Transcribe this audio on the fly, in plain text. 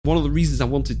One of the reasons I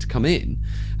wanted to come in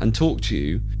and talk to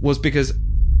you was because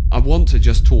I want to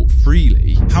just talk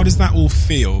freely. How does that all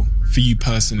feel for you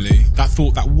personally? That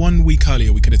thought that 1 week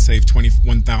earlier we could have saved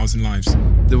 21,000 lives.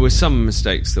 There were some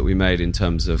mistakes that we made in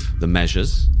terms of the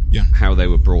measures, how they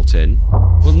were brought in.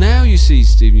 Well, now you see,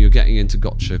 Stephen, you're getting into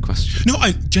gotcha questions. No,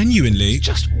 I genuinely... It's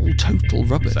just all total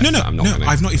rubbish. No,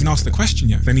 I've not even asked the question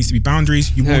yet. There needs to be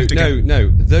boundaries. No,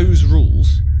 those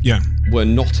rules were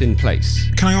not in place.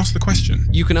 Can I ask the question?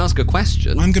 You can ask a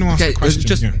question. I'm going to ask the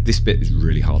question. This bit is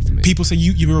really hard for me. People say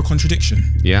you were a contradiction.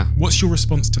 Yeah. What's your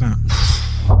response to that?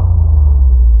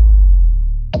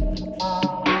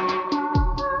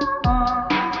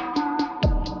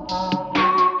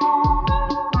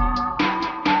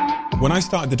 When I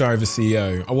started the Diary of a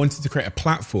CEO, I wanted to create a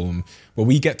platform where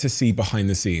we get to see behind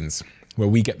the scenes, where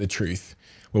we get the truth,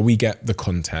 where we get the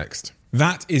context.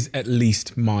 That is at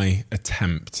least my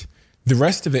attempt. The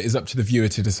rest of it is up to the viewer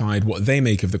to decide what they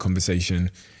make of the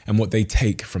conversation and what they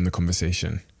take from the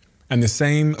conversation. And the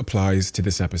same applies to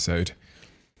this episode.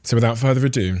 So without further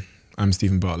ado, I'm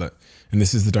Stephen Bartlett, and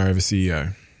this is the Diary of a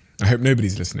CEO. I hope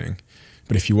nobody's listening,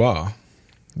 but if you are,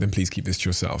 then please keep this to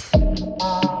yourself.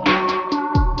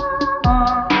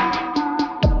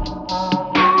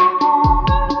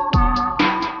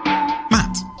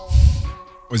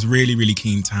 I was really, really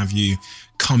keen to have you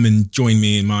come and join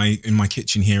me in my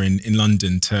kitchen here in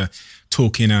London to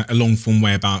talk in a long form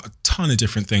way about a ton of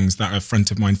different things that are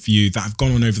front of mind for you that have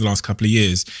gone on over the last couple of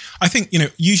years. I think,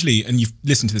 usually, and you've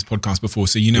listened to this podcast before,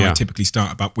 so I typically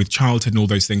start with childhood and all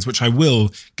those things, which I will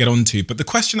get onto. But the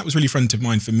question that was really front of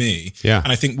mind for me, and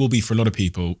I think will be for a lot of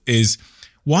people, is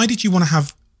why did you want to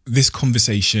have this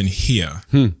conversation here?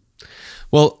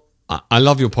 Well, I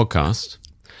love your podcast.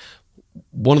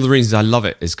 One of the reasons I love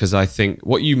it is because I think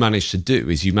what you managed to do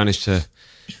is you managed to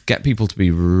get people to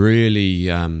be really,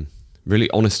 really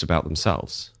honest about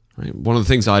themselves. Right? One of the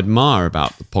things I admire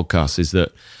about the podcast is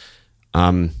that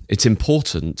it's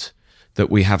important that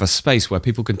we have a space where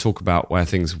people can talk about where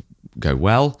things go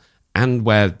well and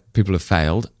where people have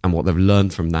failed and what they've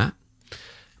learned from that.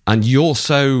 And you're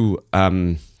so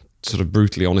sort of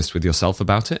brutally honest with yourself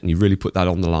about it, and you really put that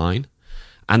on the line.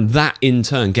 And that in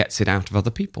turn gets it out of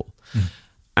other people.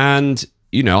 And,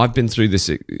 I've been through this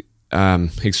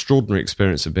extraordinary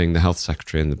experience of being the health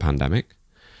secretary in the pandemic.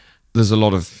 There's a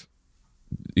lot of,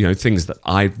 things that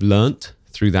I've learnt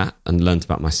through that and learnt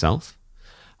about myself.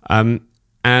 And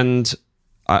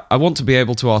I want to be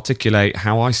able to articulate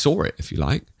how I saw it, if you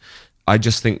like. I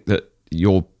just think that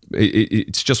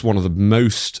it's just one of the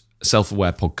most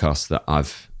self-aware podcasts that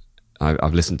I've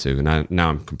listened to, and now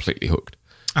I'm completely hooked.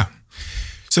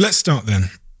 So let's start then.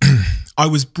 I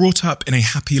was brought up in a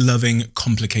happy, loving,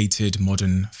 complicated,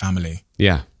 modern family.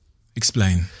 Yeah.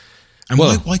 Explain. And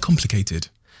why complicated?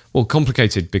 Well,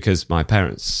 complicated because my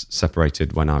parents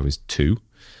separated when I was 2,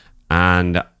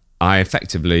 and I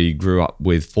effectively grew up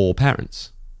with 4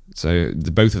 parents. So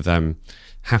both of them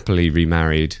happily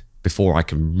remarried before I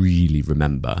can really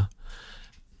remember.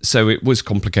 So it was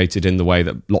complicated in the way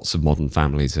that lots of modern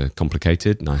families are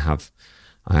complicated, and I have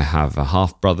a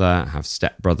half brother, I have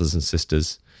step brothers and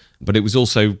sisters, but it was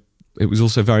very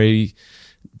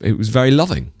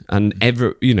loving, and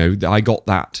I got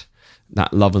that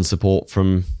love and support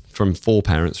from 4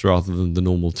 parents rather than the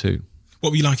normal 2. What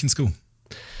were you like in school?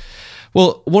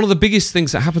 Well, one of the biggest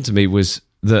things that happened to me was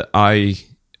that I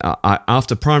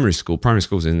after primary school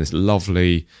was in this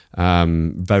lovely,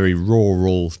 very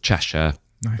rural Cheshire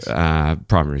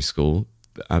primary school,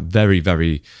 very,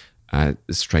 very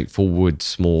straightforward,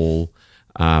 small,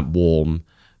 warm.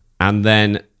 And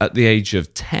then at the age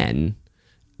of 10,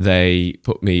 they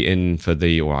put me in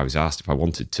I was asked if I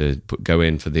wanted to go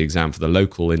in for the exam for the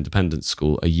local independent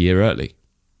school a year early.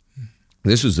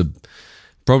 This was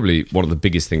probably one of the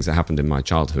biggest things that happened in my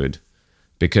childhood,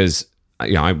 because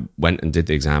I went and did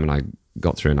the exam and I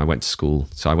got through and I went to school.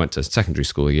 So I went to secondary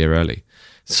school a year early.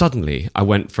 Suddenly, I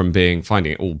went from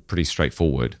finding it all pretty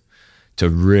straightforward to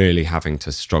really having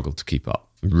to struggle to keep up,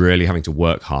 really having to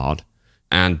work hard.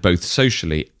 And both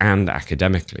socially and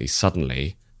academically,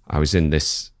 suddenly I was in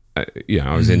this, I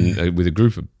was in with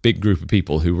a big group of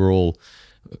people who were all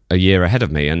a year ahead of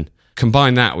me. And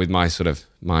combine that with my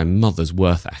mother's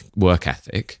work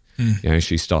ethic.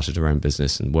 She started her own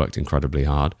business and worked incredibly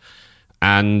hard.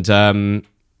 And, that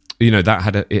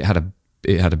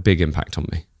had a big impact on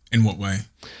me. In what way?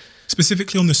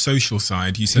 Specifically on the social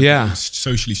side, you said that you were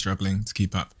socially struggling to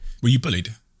keep up. Were you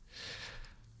bullied?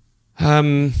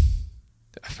 A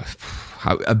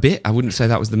bit. I wouldn't say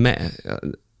that was the main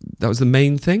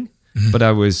thing, but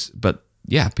it was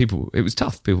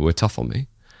tough. People were tough on me,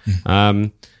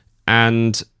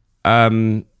 and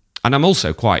And I'm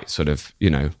also quite sort of,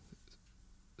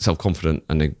 self-confident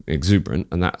and exuberant,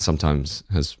 and that sometimes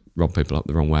has rubbed people up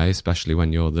the wrong way, especially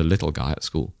when you're the little guy at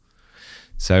school.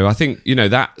 So I think,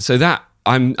 that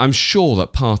I'm sure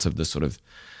that part of the sort of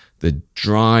the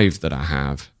drive that I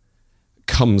have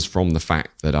comes from the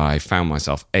fact that I found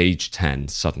myself age 10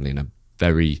 suddenly in a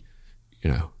very,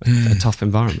 a tough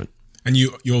environment. And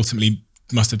you ultimately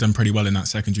must have done pretty well in that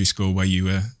secondary school where you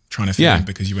were trying to fit in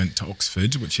because you went to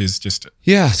Oxford, which is just...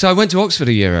 Yeah, so I went to Oxford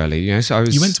a year early, so I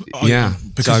was... You went to...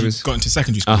 because you got into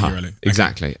secondary school a year early. Okay.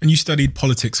 Exactly. And you studied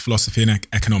politics, philosophy and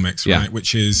economics, right?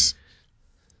 Which is...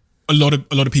 A lot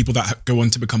of people that go on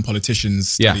to become politicians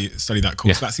study that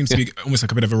course. That seems to be almost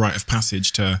like a bit of a rite of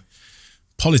passage to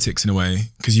politics in a way,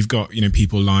 because you've got,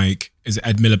 people like, is it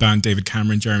Ed Miliband, David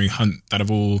Cameron, Jeremy Hunt, that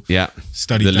have all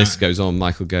studied the list goes on,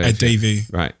 Michael Gove. Ed Davey.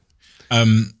 Right. Ed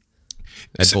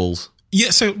Balls.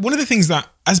 Yeah, so one of the things that,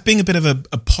 as being a bit of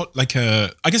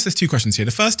I guess there's two questions here.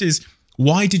 The first is,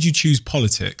 why did you choose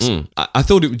politics? I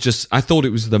thought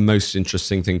it was the most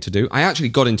interesting thing to do. I actually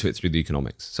got into it through the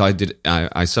economics. So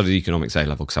I studied economics A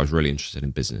level because I was really interested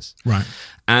in business. Right.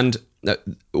 And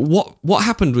what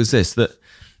happened was this, that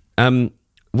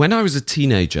when I was a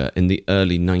teenager in the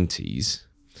early 90s,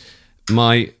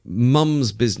 my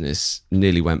mum's business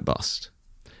nearly went bust.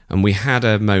 And we had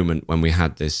a moment when we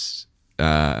had this,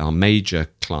 our major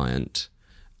client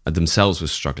themselves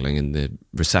was struggling in the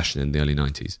recession in the early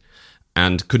 90s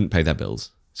and couldn't pay their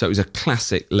bills. So it was a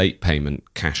classic late payment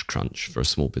cash crunch for a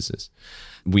small business.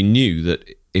 We knew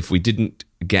that if we didn't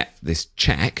get this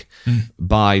check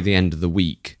by the end of the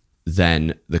week,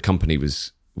 then the company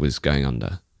was going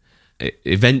under.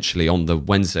 Eventually, on the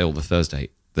Wednesday or the Thursday,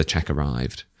 the check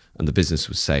arrived and the business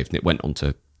was saved and it went on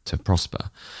to prosper.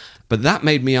 But that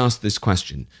made me ask this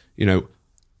question,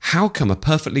 how come a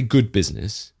perfectly good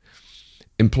business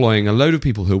employing a load of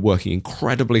people who are working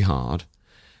incredibly hard,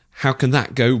 how can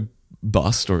that go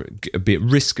bust or be at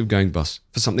risk of going bust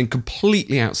for something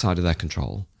completely outside of their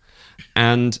control?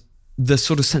 And the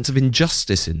sort of sense of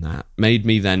injustice in that made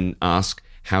me then ask,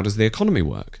 how does the economy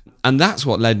work? And that's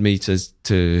what led me to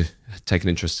take an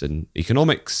interest in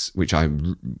economics, which I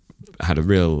had a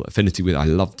real affinity with. I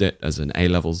loved it as an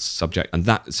A-levels subject. And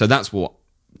that's what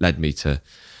led me to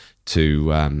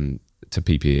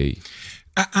PPE.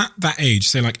 At that age,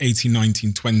 say like 18,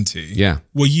 19, 20,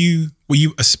 were you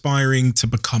aspiring to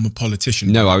become a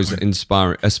politician? No, I was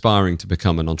aspiring to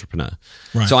become an entrepreneur.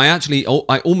 Right. So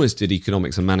I almost did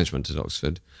economics and management at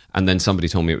Oxford, and then somebody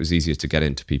told me it was easier to get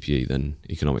into PPE than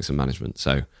economics and management.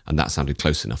 And that sounded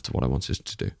close enough to what I wanted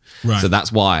to do. Right. So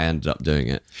that's why I ended up doing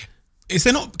it. Is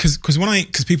there not, because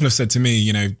people have said to me,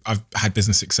 I've had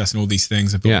business success and all these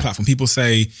things, I've built a platform. People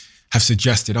have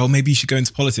suggested, maybe you should go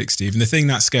into politics, Steve. And the thing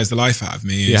that scares the life out of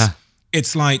me is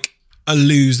it's like a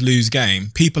lose-lose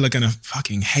game. People are going to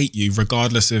fucking hate you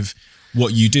regardless of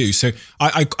what you do. So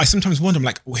I sometimes wonder, I'm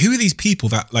like, who are these people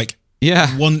that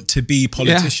want to be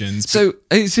politicians?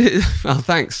 Yeah. So,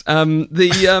 thanks. But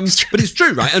it's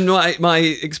true, right? And my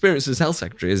experience as health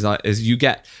secretary is you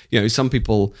get, some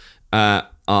people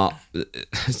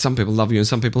some people love you and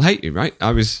some people hate you, right?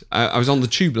 I was on the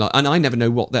tube and I never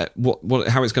know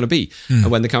how it's going to be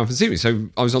when they come up and see me. So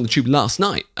I was on the tube last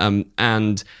night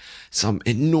and some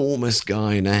enormous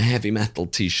guy in a heavy metal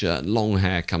t-shirt, long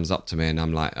hair, comes up to me and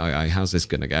I'm like, oh, how's this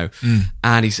going to go?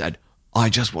 And he said, I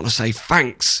just want to say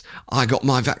thanks. I got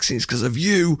my vaccines because of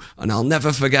you and I'll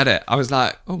never forget it. I was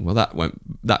like, oh, well,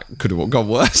 that could have gone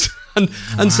worse.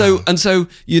 And so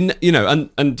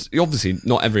obviously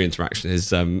not every interaction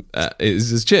is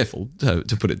as cheerful,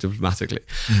 to put it diplomatically.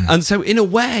 And so in a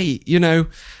way,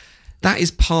 that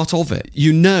is part of it.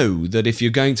 That if you're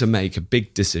going to make a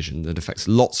big decision that affects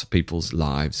lots of people's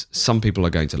lives, some people are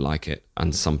going to like it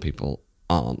and some people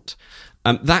aren't.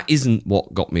 That isn't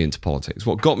what got me into politics.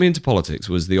 What got me into politics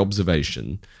was the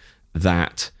observation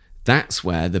that that's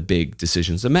where the big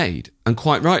decisions are made. And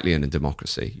quite rightly in a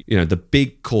democracy, the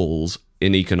big calls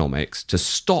in economics to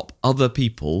stop other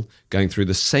people going through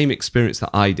the same experience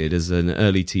that I did as an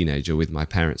early teenager with my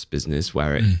parents' business,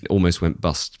 where it almost went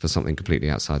bust for something completely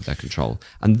outside their control.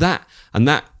 And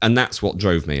that's what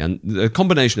drove me. And the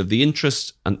combination of the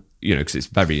interest and, because it's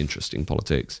very interesting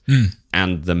politics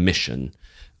and the mission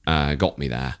got me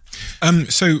there.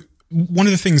 So one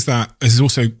of the things that is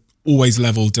also always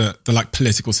leveled at the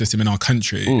political system in our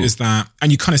country is that,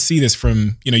 and you kind of see this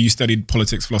from, you studied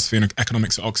politics, philosophy and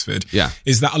economics at Oxford,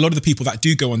 is that a lot of the people that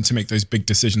do go on to make those big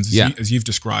decisions, as you've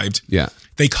described,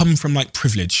 they come from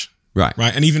privilege. Right.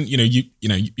 And even,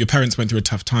 your parents went through a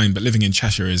tough time, but living in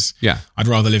Cheshire is, I'd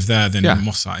rather live there than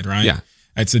Moss Side, right? Yeah.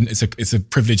 It's a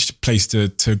privileged place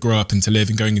to grow up and to live,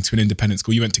 and going into an independent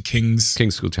school. You went to King's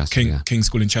School Chester, King's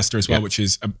School in Chester as well, which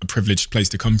is a privileged place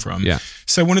to come from. Yeah.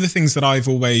 So one of the things that I've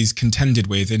always contended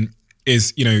with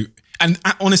is, and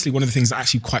honestly, one of the things that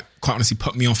actually quite honestly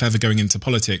put me off ever going into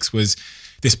politics was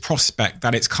this prospect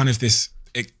that it's kind of this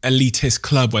elitist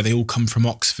club where they all come from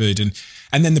Oxford,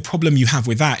 and then the problem you have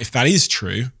with that, if that is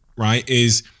true, right,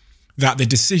 is that the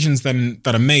decisions then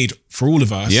that are made for all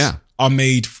of us are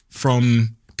made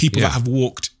from people that have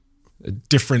walked a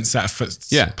different set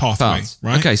of pathway,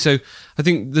 right? Okay, so I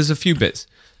think there's a few bits.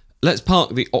 Let's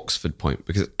park the Oxford point,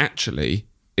 because actually,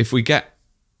 if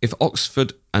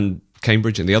Oxford and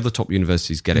Cambridge and the other top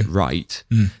universities get it right,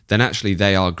 then actually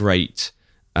they are great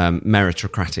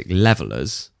meritocratic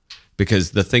levelers,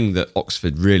 because the thing that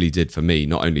Oxford really did for me,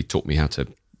 not only taught me how to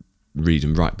read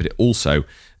and write, but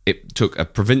it took a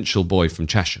provincial boy from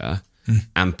Cheshire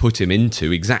and put him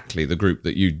into exactly the group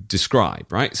that you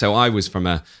describe, right? So I was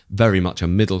from very much a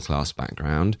middle class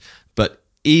background, but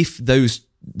if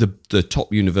the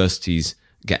top universities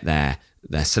get their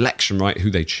selection right,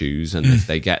 who they choose, and if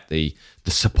they get the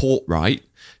support right,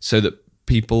 so that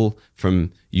people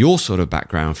from your sort of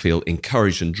background feel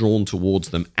encouraged and drawn towards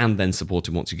them and then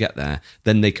supported once you get there,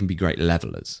 then they can be great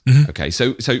levelers. Okay,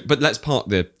 so but let's park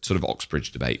the sort of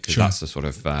Oxbridge debate, because that's the sort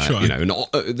of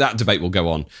that debate will go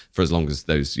on for as long as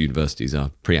those universities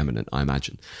are preeminent, I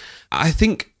imagine. I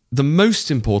think the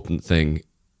most important thing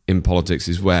in politics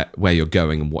is where you're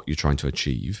going and what you're trying to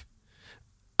achieve.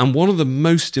 And one of the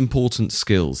most important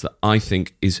skills that I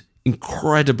think is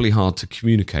incredibly hard to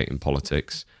communicate in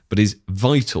politics, but is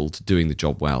vital to doing the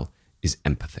job well, is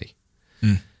empathy,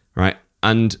 right?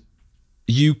 And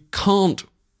you can't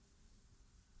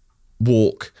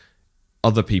walk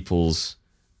other people's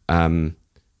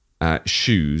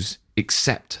shoes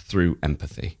except through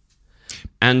empathy,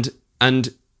 and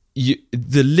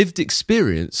the lived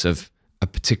experience of a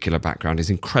particular background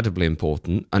is incredibly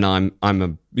important. And I'm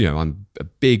a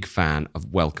big fan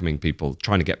of welcoming people,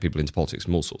 trying to get people into politics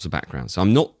from all sorts of backgrounds. So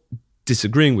I'm not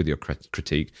disagreeing with your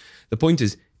critique. The point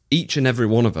is, each and every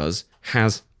one of us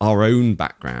has our own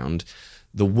background.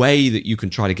 The way that you can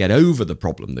try to get over the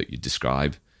problem that you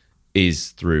describe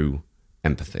is through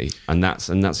empathy, and that's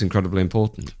incredibly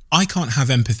important. I can't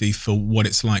have empathy for what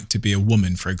it's like to be a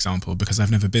woman, for example, because I've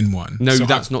never been one. No, so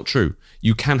that's not true.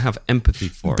 You can have empathy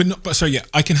for it.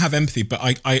 I can have empathy, but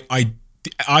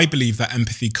I believe that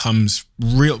empathy comes,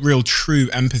 real true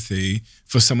empathy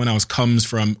for someone else comes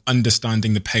from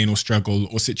understanding the pain or struggle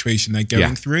or situation they're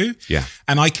going through. Yeah.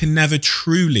 And I can never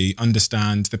truly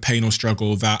understand the pain or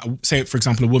struggle that, say, for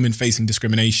example, a woman facing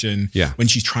discrimination when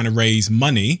she's trying to raise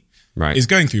money is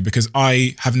going through, because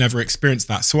I have never experienced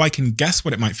that. So I can guess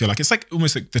what it might feel like. It's like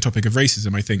almost like the topic of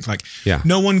racism, I think.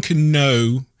 No one can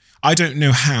know. I don't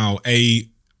know how a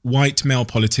white male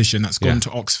politician that's gone to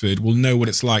Oxford will know what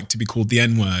it's like to be called the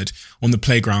N-word on the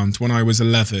playground when I was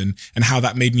 11, and how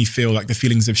that made me feel, like the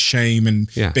feelings of shame and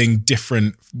being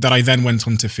different that I then went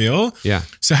on to feel. Yeah.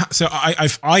 So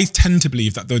I tend to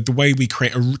believe that the way we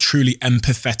create a truly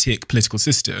empathetic political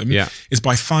system is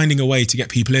by finding a way to get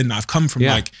people in that have come from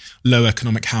like low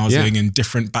economic housing and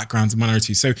different backgrounds and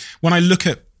minorities. So when I look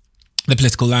at the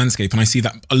political landscape and I see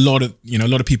that a lot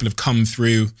of people have come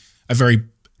through a very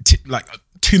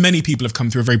too many people have come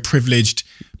through a very privileged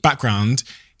background,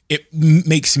 it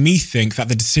makes me think that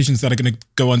the decisions that are going to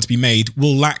go on to be made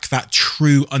will lack that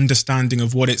true understanding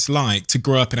of what it's like to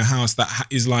grow up in a house that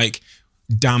is like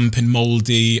damp and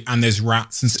moldy and there's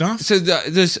rats and stuff. So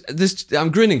there's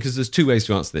I'm grinning because there's two ways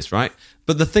to answer this, right?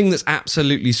 But the thing that's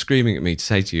absolutely screaming at me to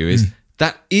say to you is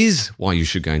that is why you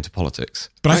should go into politics.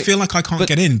 But right? I feel like I can't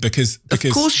get in because of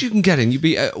course you can get in.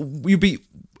 You'd be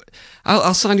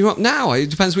I'll sign you up now. It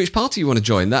depends which party you want to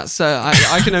join. That's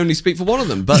I can only speak for one of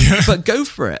them, but go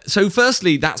for it. So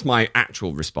firstly, that's my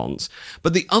actual response.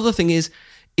 But the other thing is,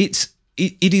 it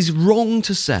is wrong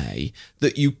to say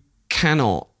that you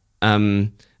cannot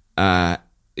that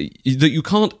you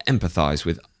can't empathise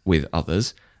with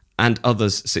others and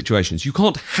others' situations. You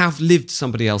can't have lived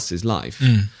somebody else's life,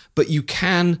 but you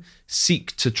can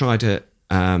seek to try to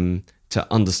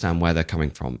understand where they're coming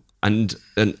from. And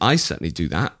I certainly do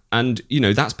that. And,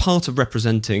 that's part of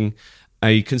representing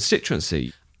a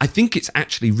constituency. I think it's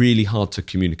actually really hard to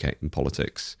communicate in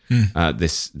politics,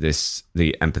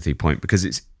 the empathy point, because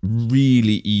it's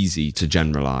really easy to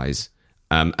generalise.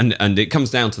 And it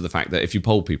comes down to the fact that if you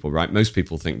poll people, right, most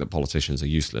people think that politicians are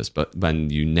useless. But when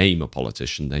you name a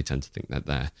politician, they tend to think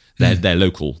that their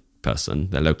local person,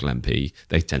 their local MP,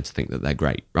 they tend to think that they're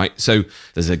great, right? So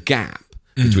there's a gap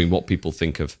between what people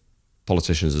think of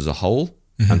politicians as a whole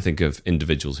and think of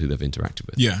individuals who they've interacted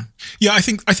with. Yeah. I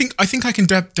think I can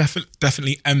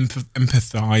definitely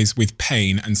empathize with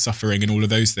pain and suffering and all of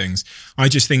those things. I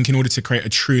just think in order to create a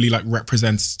truly like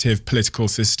representative political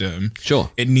system, Sure,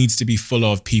 it needs to be full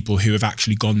of people who have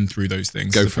actually gone through those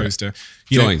things. Go as for opposed it. to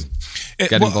Join,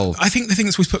 get involved. I think the thing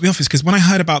that's always put me off is because when I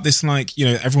heard about this, like,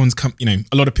 everyone's come,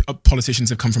 a lot of politicians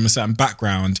have come from a certain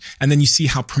background, and then you see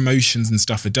how promotions and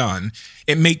stuff are done.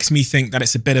 It makes me think that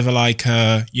it's a bit of a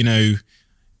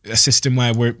system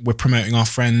where we're promoting our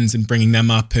friends and bringing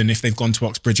them up, and if they've gone to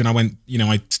Oxbridge and I went,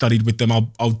 I studied with them,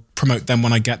 I'll promote them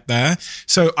when I get there.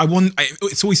 So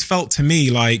it's always felt to me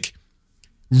like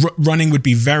running would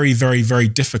be very, very, very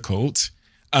difficult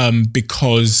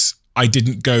because I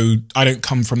don't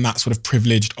come from that sort of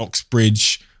privileged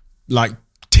Oxbridge, like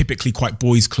typically quite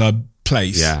boys club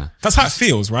place. Yeah, that's how it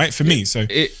feels, right, for me. So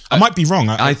I might be wrong.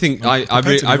 I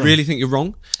really think you're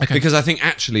wrong, because I think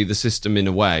actually the system, in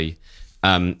a way,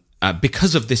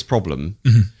 because of this problem,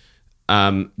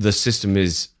 the system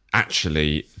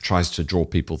actually tries to draw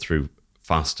people through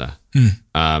faster.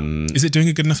 Is it doing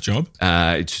a good enough job?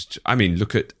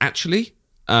 Look at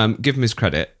give him his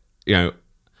credit.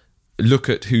 Look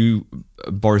at who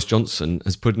Boris Johnson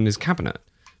has put in his cabinet,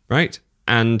 right?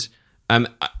 And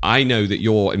I know that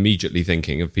you're immediately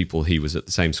thinking of people he was at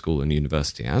the same school and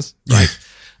university as, right?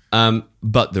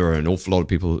 But there are an awful lot of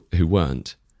people who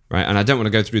weren't. Right, and I don't want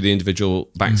to go through the individual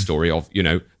backstory of,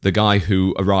 the guy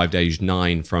who arrived aged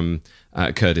 9 from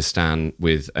Kurdistan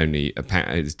with only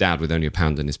his dad with only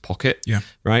 £1 in his pocket. Yeah.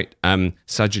 Right.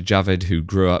 Sajid Javid, who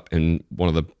grew up in one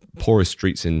of the poorest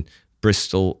streets in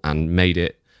Bristol and made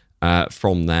it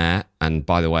from there. And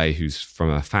by the way, who's from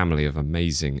a family of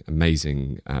amazing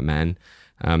men.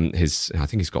 I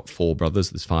think he's got 4 brothers.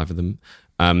 There's 5 of them.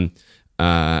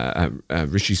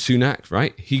 Rishi Sunak,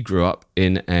 right? He grew up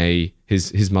in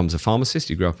his mum's a pharmacist.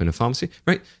 He grew up in a pharmacy,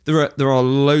 right? There are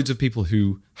loads of people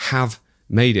who have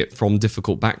made it from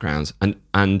difficult backgrounds,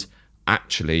 and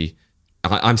actually,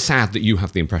 I'm sad that you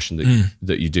have the impression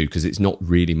that you do, because it's not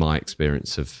really my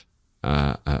experience of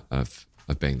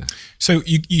being there. So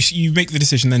you make the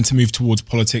decision then to move towards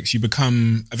politics. You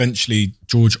become eventually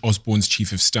George Osborne's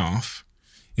chief of staff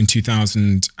in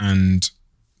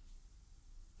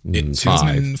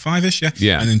 2005-ish,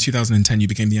 yeah. And in 2010, you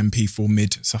became the MP for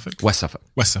Mid Suffolk, West Suffolk.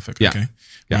 Yeah. Okay,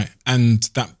 yeah. Right. And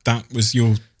that was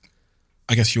your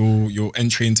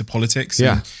entry into politics.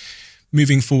 Yeah. And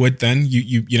moving forward, then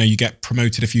you get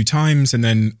promoted a few times, and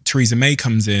then Theresa May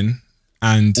comes in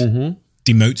and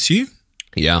demotes you.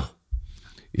 Yeah.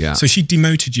 So she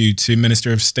demoted you to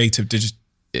Minister of State of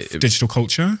Digital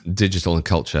Culture. Digital and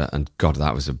Culture, and God,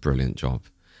 that was a brilliant job.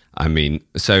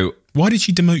 So why did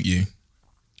she demote you?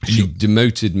 She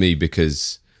demoted me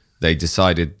because they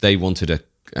decided they wanted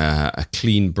a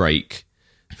clean break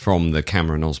from the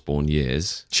Cameron Osborne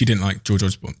years. She didn't like George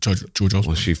Osborne.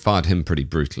 Well, she fired him pretty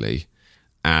brutally,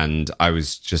 and I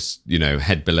was just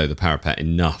head below the parapet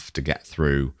enough to get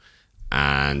through,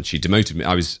 and she demoted me.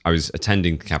 I was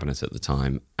attending the cabinet at the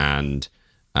time, and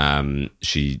I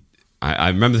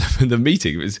remember the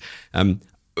meeting. It was.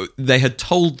 They had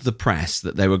told the press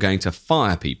that they were going to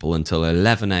fire people until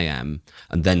 11 a.m.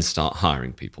 and then start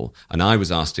hiring people. And I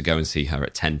was asked to go and see her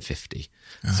at 10:50.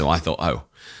 So I thought,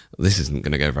 this isn't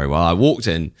going to go very well. I walked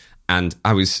in, and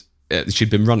she'd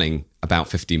been running about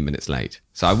 15 minutes late.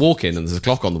 So I walk in, and there's a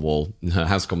clock on the wall in her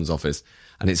House of Commons office,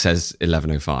 and it says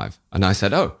 11:05. And I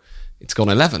said, it's gone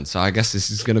 11, so I guess this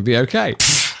is going to be okay.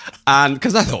 And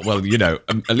because I thought,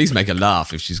 at least make her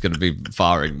laugh if she's going to be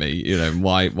firing me,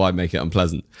 why make it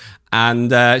unpleasant?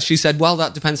 And she said, well,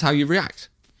 that depends how you react,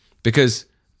 because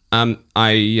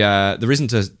there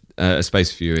isn't a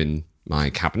space for you in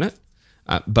my cabinet,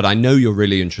 but I know you're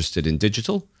really interested in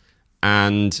digital,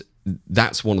 and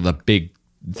that's one of the big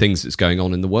things that's going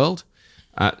on in the world.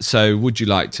 So would you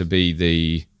like to be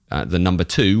the number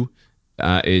 2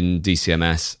 in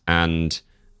DCMS and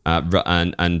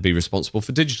be responsible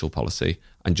for digital policy,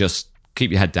 and just keep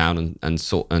your head down and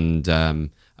sort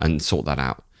that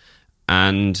out?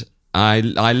 And I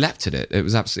leapt at it. It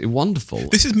was absolutely wonderful.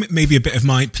 This is maybe a bit of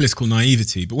my political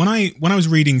naivety, but when I was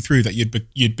reading through that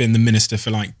you'd been the minister for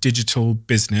like digital,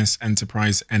 business,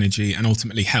 enterprise, energy, and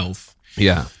ultimately health.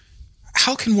 Yeah.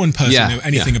 How can one person know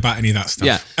anything about any of that stuff?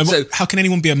 Yeah. And how can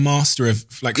anyone be a master of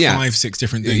 5-6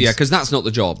 different things? Yeah, because that's not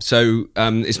the job. So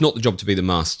it's not the job to be the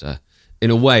master.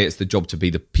 In a way, it's the job to be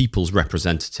the people's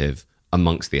representative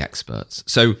amongst the experts.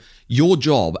 So your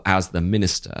job as the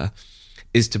minister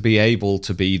is to be able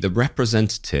to be the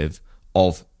representative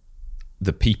of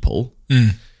the people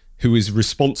who is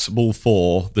responsible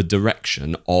for the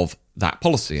direction of that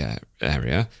policy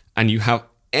area. And you have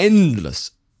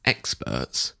endless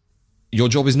experts. Your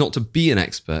job is not to be an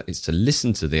expert, it's to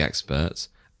listen to the experts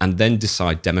and then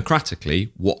decide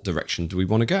democratically what direction do we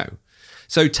want to go.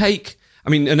 So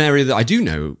an area that I do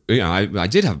know, I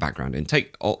did have a background in,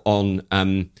 take on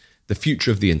the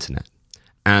future of the internet.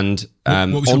 And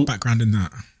what was your background in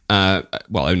that?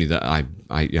 Well, only that I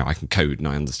can code and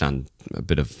I understand a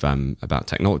bit of about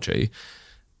technology.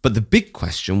 But the big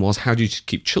question was, how do you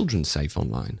keep children safe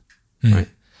online, right?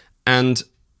 And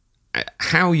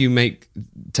how you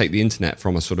take the internet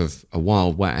from a sort of a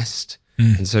wild west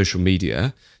and social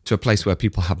media to a place where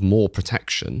people have more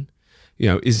protection,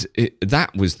 that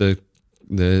was the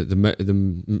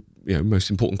most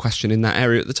important question in that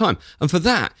area at the time. And for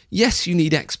that, yes, you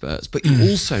need experts, but you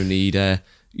also need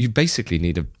you basically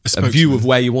need a view of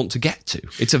where you want to get to.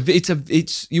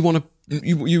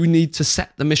 You need to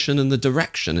set the mission and the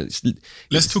direction.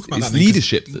 Let's talk about that. It's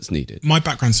leadership that's needed. My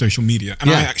background's social media, and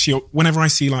I actually, whenever I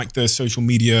see like the social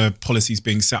media policies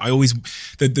being set,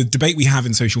 the debate we have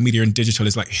in social media and digital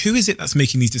is like, who is it that's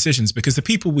making these decisions? Because the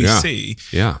people we see,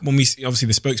 when we see, obviously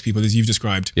the spokespeople, as you've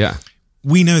described,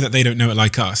 we know that they don't know it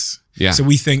like us. Yeah. So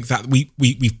we think that we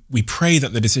pray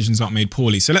that the decisions aren't made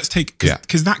poorly. So let's take,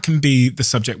 because that can be the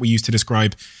subject we use to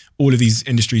describe all of these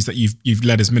industries that you've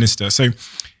led as minister. So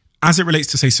as it relates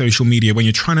to, say, social media, when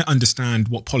you're trying to understand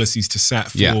what policies to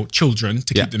set for children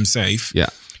to keep them safe,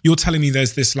 you're telling me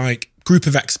there's this like group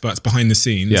of experts behind the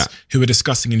scenes who are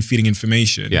discussing and feeding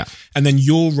information. And then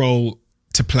your role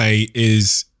to play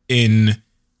is in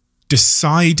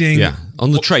deciding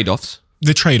on the trade-offs.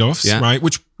 The trade-offs, right?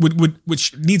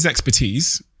 Which needs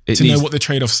expertise to know what the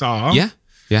trade-offs are.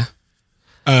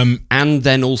 And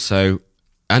then also,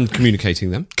 and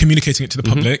communicating it to the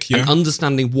public, and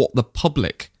understanding what the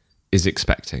public is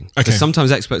expecting. Because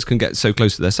sometimes experts can get so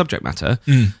close to their subject matter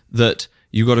that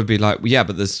you've got to be like,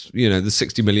 but there's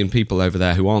 60 million people over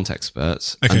there who aren't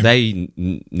experts, and they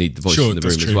need the voice in the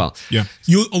room as well. Yeah,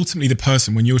 you're ultimately the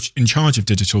person when you're in charge of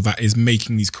digital that is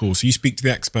making these calls. So you speak to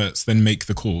the experts, then make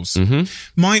the calls.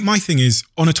 My thing is,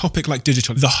 on a topic like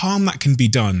digital, the harm that can be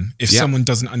done if someone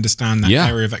doesn't understand that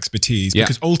area of expertise,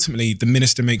 because ultimately the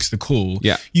minister makes the call.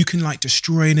 You can like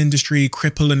destroy an industry,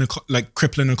 cripple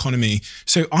an economy.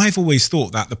 So I've always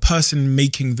thought that the person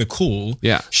making the call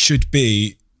should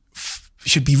be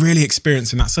really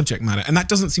experienced in that subject matter. And that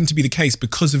doesn't seem to be the case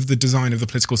because of the design of the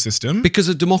political system. Because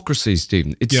of democracy,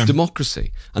 Stephen. It's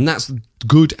democracy. And that's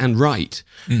good and right,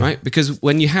 right? Because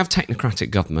when you have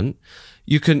technocratic government,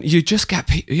 you just get,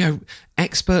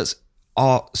 experts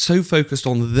are so focused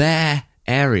on their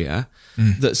area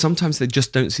that sometimes they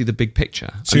just don't see the big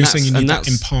picture. So you're saying you need that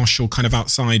impartial kind of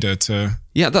outsider to...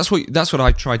 Yeah, that's what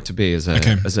I tried to be as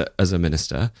a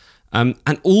minister.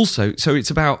 And also, so it's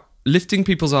about lifting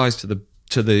people's eyes to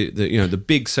the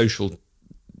big social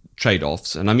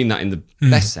trade-offs, and I mean that in the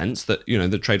best sense, that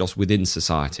the trade-offs within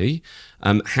society,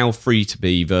 how free to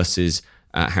be versus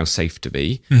how safe to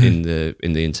be in the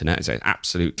internet. It's an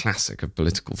absolute classic of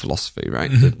political philosophy,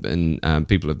 right? And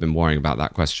people have been worrying about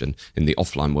that question in the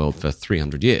offline world for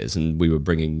 300 years, and we were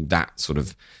bringing that sort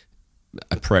of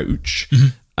approach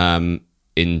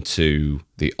into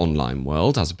the online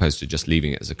world as opposed to just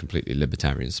leaving it as a completely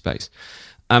libertarian space.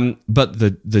 But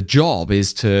the job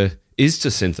is to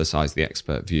synthesize the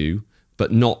expert view,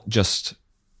 but not just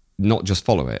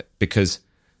follow it, because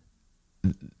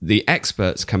the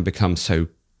experts can become so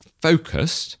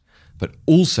focused, but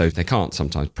also they can't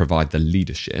sometimes provide the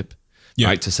leadership,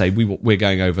 right? To say we're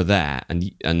going over there,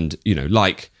 and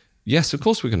yes, of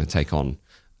course we're going to take on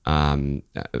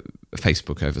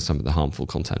Facebook over some of the harmful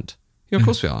content. Of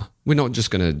course we are. We're not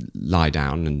just going to lie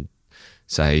down and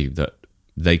say that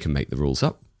they can make the rules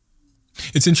up.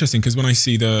 It's interesting because when I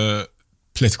see the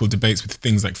political debates with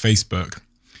things like Facebook,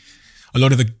 a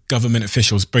lot of the government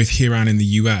officials, both here and in the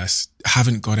US,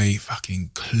 haven't got a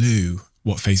fucking clue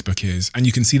what Facebook is. And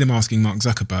you can see them asking Mark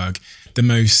Zuckerberg the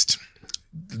most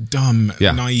dumb,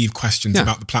 naive questions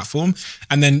about the platform.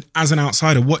 And then as an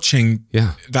outsider watching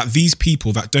that these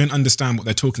people that don't understand what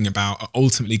they're talking about are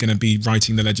ultimately going to be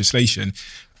writing the legislation,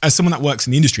 as someone that works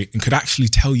in the industry and could actually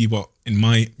tell you what, in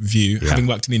my view, having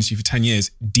worked in the industry for 10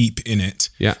 years, deep in it,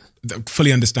 that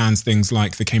fully understands things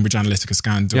like the Cambridge Analytica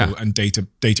scandal and data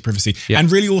privacy,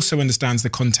 and really also understands the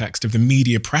context of the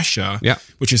media pressure,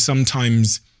 which is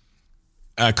sometimes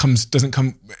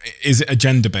is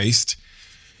agenda-based.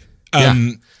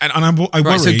 And I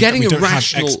worry so getting that we a don't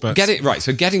rational, have experts.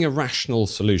 So getting a rational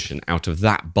solution out of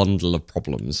that bundle of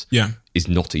problems is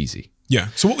not easy. Yeah.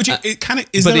 So what would you? But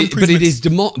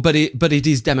it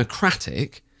is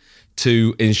democratic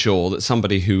to ensure that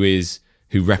somebody who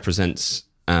represents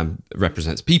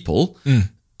people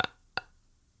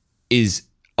is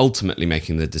ultimately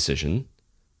making the decision.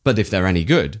 But if they're any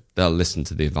good, they'll listen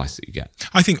to the advice that you get.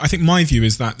 I think my view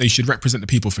is that they should represent the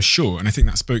people for sure, and I think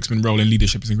that spokesman role in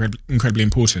leadership is incredibly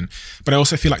important. But I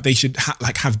also feel like they should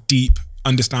have deep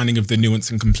understanding of the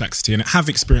nuance and complexity, and have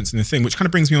experience in the thing, which kind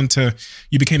of brings me on to,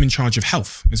 you became in charge of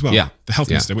health as well, the health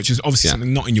minister, which is obviously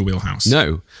something not in your wheelhouse.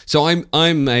 No. So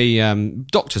I'm a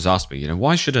doctors ask me,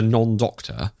 why should a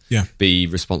non-doctor be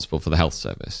responsible for the health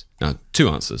service? Now, two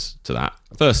answers to that.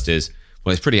 First is,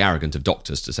 well, it's pretty arrogant of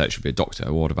doctors to say it should be a doctor.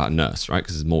 Well, what about a nurse, right?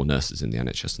 Because there's more nurses in the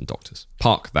NHS than doctors.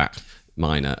 Park that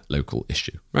minor local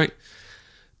issue, right?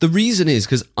 The reason is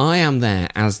because I am there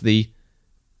as the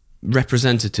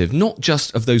representative, not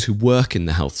just of those who work in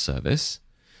the health service,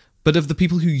 but of the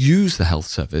people who use the health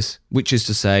service, which is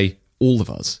to say, all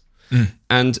of us.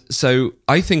 And so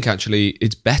I think actually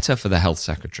it's better for the health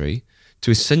secretary to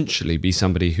essentially be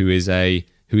somebody who is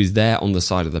there on the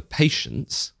side of the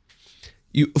patients.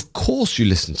 Of course, you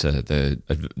listen to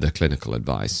the clinical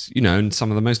advice, and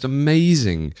some of the most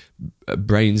amazing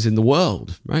brains in the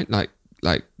world, right?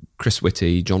 Like Chris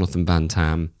Whitty, Jonathan Van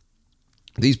Tam.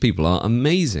 These people are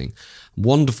amazing,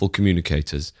 wonderful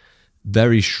communicators,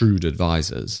 very shrewd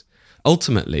advisors.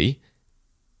 Ultimately,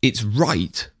 it's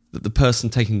right that the person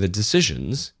taking the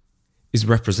decisions is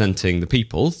representing the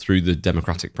people through the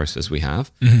democratic process we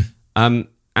have, and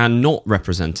not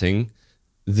representing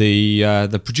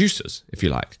the producers, if you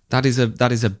like. That is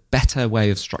a better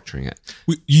way of structuring it.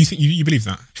 You think you believe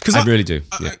that? Because I really do.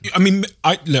 I mean,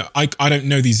 I don't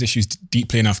know these issues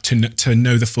deeply enough to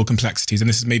know the full complexities, and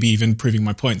this is maybe even proving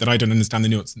my point that I don't understand the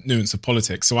nuance of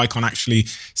politics, so I can't actually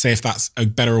say if that's a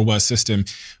better or worse system.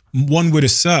 One would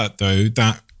assert, though,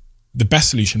 that the best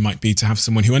solution might be to have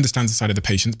someone who understands the side of the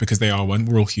patients, because they are one.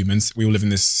 We're all humans. We all live in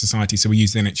this society, so we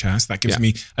use the NHS. That gives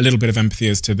me a little bit of empathy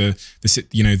as to the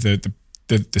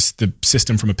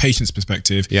system from a patient's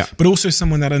perspective, but also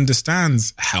someone that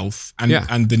understands health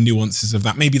and the nuances of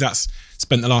that. Maybe that's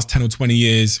spent the last 10 or 20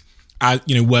 years,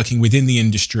 working within the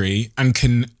industry and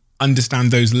can understand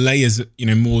those layers,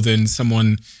 more than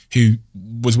someone who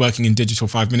was working in digital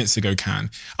 5 minutes ago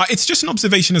can. It's just an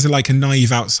observation as a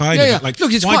naive outsider.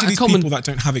 Look, it's why do these people that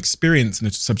don't have experience in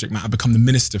a subject matter become the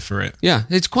minister for it? Yeah,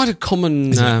 it's quite a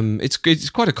common. It's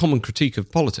quite a common critique of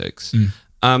politics.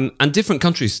 And different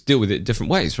countries deal with it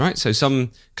different ways, right? So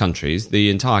some countries, the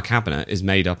entire cabinet is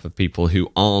made up of people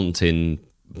who aren't in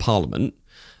parliament.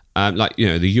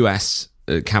 The US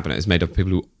cabinet is made up of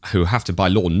people who have to, by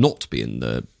law, not be in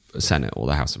the Senate or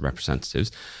the House of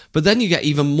Representatives. But then you get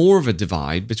even more of a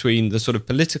divide between the sort of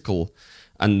political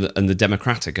and the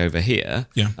democratic over here,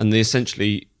 and the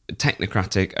essentially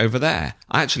technocratic over there.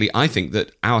 I think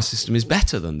that our system is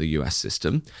better than the US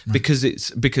system, because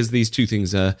these two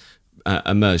things are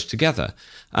merged together.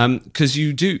 Because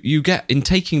you get, in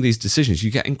taking these decisions,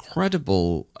 you get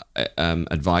incredible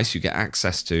advice. You get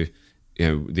access to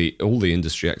all the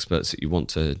industry experts that you want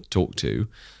to talk to,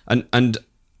 and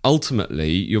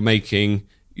ultimately you're making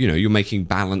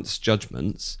balanced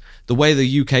judgments. The way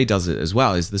the UK does it as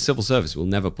well is the civil service will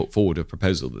never put forward a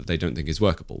proposal that they don't think is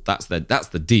workable. That's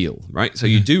the deal, right? So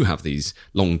you do have these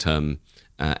long-term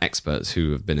experts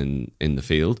who have been in the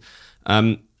field,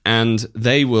 and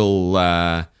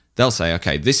they'll say,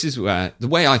 okay, this is where, the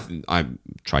way I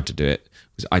tried to do it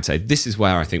was, I'd say, this is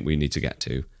where I think we need to get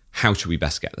to. How should we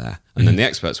best get there? And then the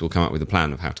experts will come up with a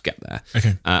plan of how to get there.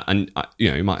 Okay.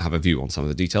 You might have a view on some of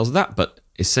the details of that, but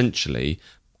essentially,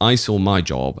 I saw my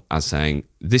job as saying,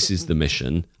 this is the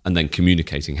mission, and then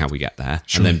communicating how we get there,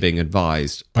 and then being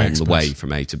advised on the way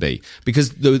from A to B. Because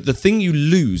the thing you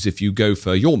lose if you go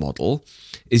for your model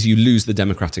is you lose the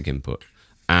democratic input,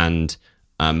 and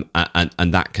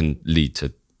that can lead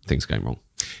to things going wrong.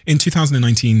 In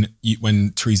 2019,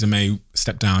 when Theresa May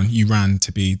stepped down, you ran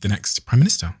to be the next Prime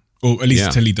Minister, or at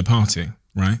least to lead the party,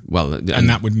 right? Well, and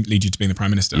that would lead you to being the Prime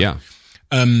Minister. Yeah.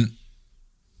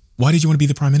 Why did you want to be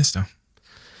the Prime Minister?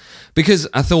 Because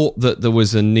I thought that there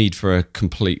was a need for a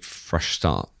complete fresh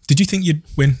start. Did you think you'd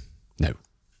win? No.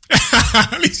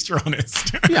 At least you're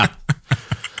honest. Yeah.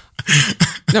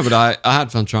 No, but I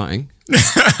had fun trying.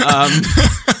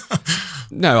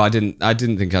 No, I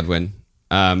didn't think I'd win.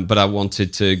 But I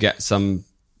wanted to get some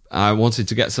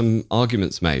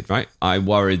arguments made, right? I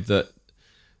worried that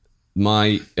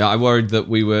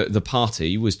the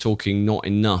party was talking not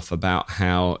enough about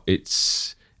how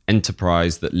it's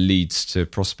enterprise that leads to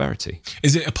prosperity.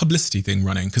 Is it a publicity thing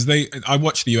running? Because I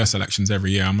watch the US elections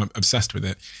every year. I'm obsessed with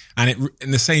it, and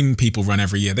the same people run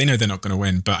every year. They know they're not going to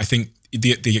win, but I think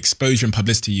the exposure and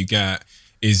publicity you get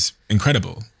is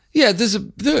incredible. Yeah,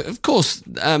 of course,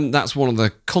 that's one of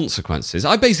the consequences.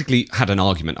 I basically had an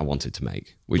argument I wanted to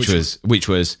make, which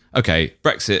was, okay,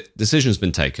 Brexit, decision's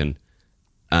been taken.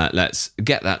 Let's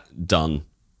get that done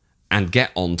and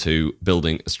get on to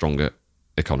building a stronger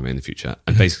economy in the future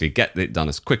and basically get it done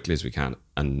as quickly as we can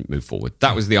and move forward.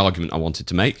 That was the argument I wanted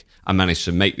to make. I managed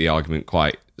to make the argument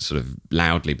quite sort of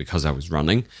loudly because I was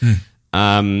running.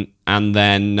 And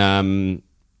then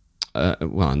I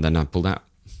pulled out.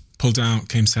 Pulled out,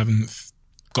 came 7th,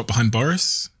 got behind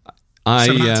Boris.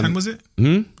 7 out of 10, was it?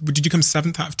 Did you come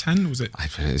 7th out of 10? Was it? I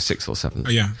think it was 6th or 7th.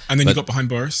 Oh, yeah. And then you got behind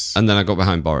Boris? And then I got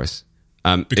behind Boris.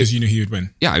 Because you knew he would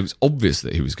win? Yeah, it was obvious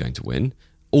that he was going to win.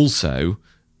 Also,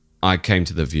 I came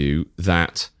to the view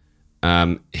that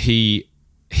he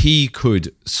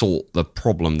could sort the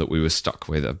problem that we were stuck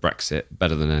with of Brexit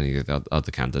better than any of the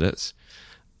other candidates.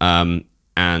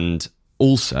 And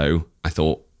also, I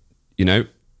thought,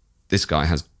 this guy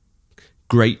has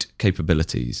great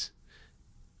capabilities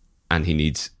and he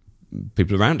needs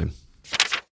people around him.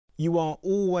 You are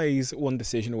always one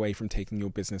decision away from taking your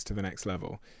business to the next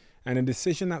level. And a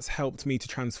decision that's helped me to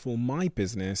transform my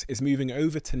business is moving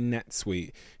over to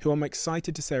NetSuite, who I'm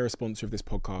excited to say are a sponsor of this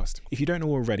podcast. If you don't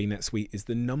know already, NetSuite is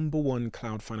the #1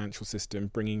 cloud financial system,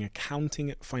 bringing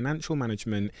accounting, financial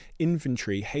management,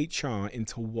 inventory, HR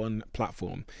into one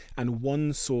platform and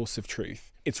one source of truth.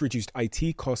 It's reduced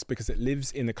IT costs because it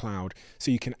lives in the cloud, so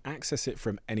you can access it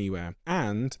from anywhere.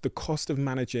 And the cost of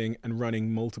managing and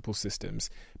running multiple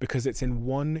systems because it's in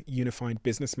one unified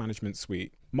business management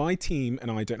suite. My team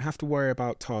and I don't have to worry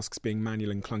about tasks being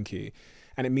manual and clunky.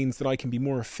 And it means that I can be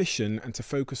more efficient and to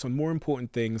focus on more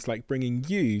important things like bringing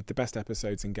you the best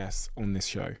episodes and guests on this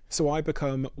show. So I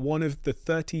become one of the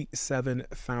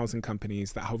 37,000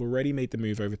 companies that have already made the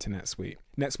move over to NetSuite.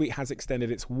 NetSuite has extended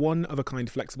its one-of-a-kind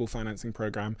flexible financing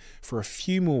program for a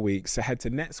few more weeks. So head to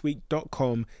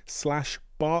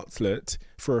netsuite.com/Bartlett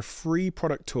for a free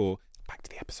product tour. Back to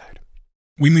the episode.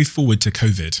 We move forward to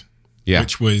COVID,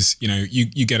 which was,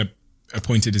 you get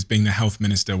appointed as being the health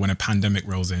minister when a pandemic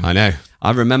rolls in. I know.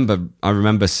 I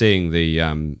remember seeing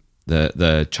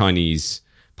the Chinese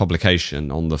publication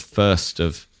on the 1st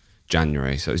of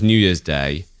January. So it was New Year's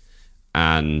Day,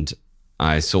 and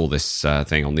I saw this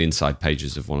thing on the inside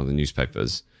pages of one of the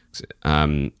newspapers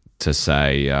to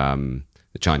say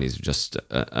the Chinese have just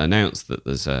announced that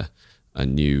there's a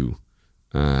new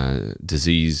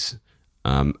disease,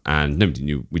 and nobody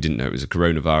knew. We didn't know it was a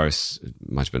coronavirus. It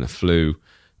might have been a flu.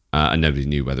 And nobody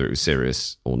knew whether it was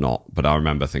serious or not. But I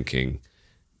remember thinking,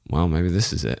 well, maybe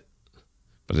this is it.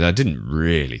 But I didn't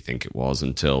really think it was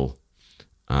until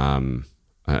a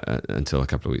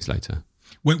couple of weeks later.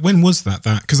 When was that?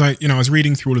 Because I was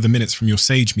reading through all of the minutes from your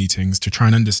SAGE meetings to try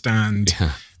and understand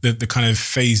the kind of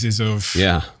phases of...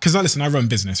 Yeah. Because listen, I run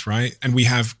business, right? And we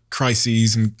have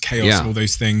crises and chaos and all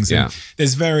those things. And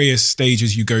there's various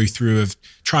stages you go through of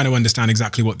trying to understand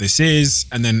exactly what this is,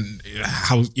 and then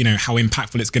how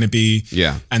impactful it's going to be,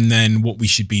 and then what we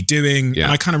should be doing.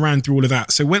 And I kind of ran through all of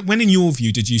that. So when in your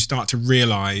view did you start to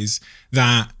realize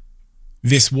that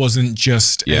this wasn't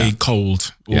just a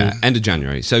cold? End of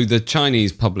January. So the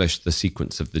Chinese published the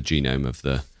sequence of the genome of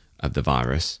the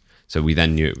virus. So we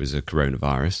then knew it was a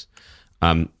coronavirus.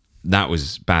 That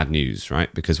was bad news,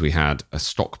 right? Because we had a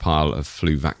stockpile of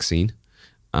flu vaccine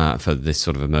for this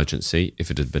sort of emergency if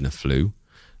it had been a flu.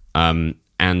 And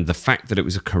the fact that it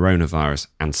was a coronavirus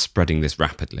and spreading this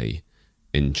rapidly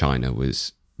in China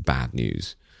was bad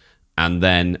news. And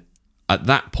then at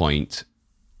that point,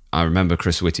 I remember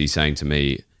Chris Whitty saying to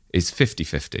me, it's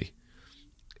 50-50.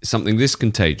 Something this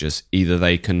contagious, either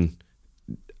they can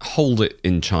hold it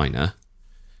in China,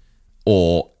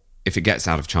 or if it gets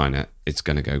out of China, it's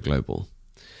going to go global.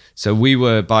 So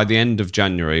by the end of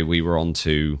January, we were on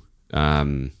to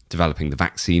developing the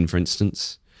vaccine, for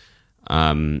instance,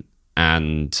 and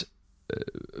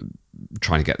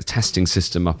trying to get the testing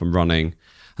system up and running.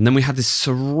 And then we had this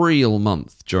surreal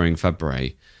month during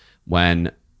February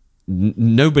when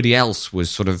nobody else was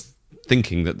sort of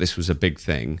thinking that this was a big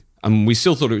thing. And we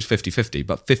still thought it was 50-50,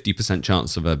 but 50%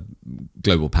 chance of a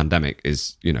global pandemic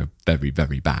is, very,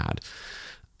 very bad.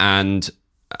 And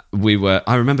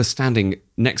I remember standing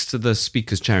next to the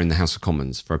Speaker's chair in the House of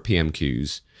Commons for a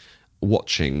PMQs,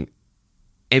 watching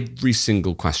every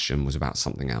single question was about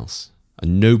something else.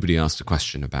 And nobody asked a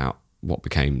question about what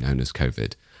became known as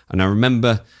COVID. And I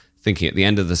remember thinking at the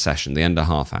end of the session, the end of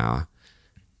half hour,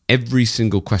 every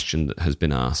single question that has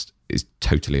been asked is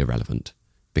totally irrelevant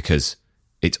because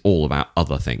it's all about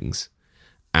other things.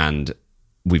 And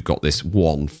we've got this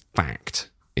one fact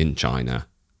in China,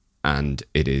 and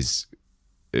it's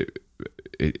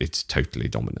totally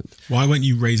dominant. Why weren't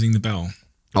you raising the bell?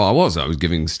 Oh, I was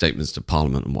giving statements to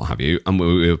Parliament and what have you, and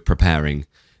we were preparing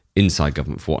inside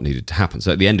government for what needed to happen.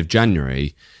 So at the end of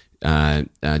January,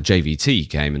 JVT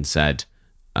came and said,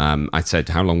 I said,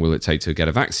 how long will it take to get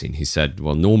a vaccine? He said,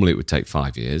 well, normally it would take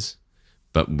 5 years,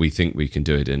 but we think we can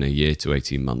do it in a year to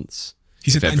 18 months.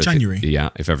 He said that in January? Yeah,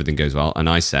 if everything goes well. And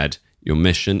I said, your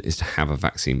mission is to have a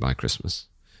vaccine by Christmas.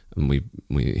 And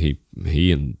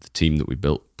he and the team that we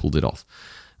built pulled it off.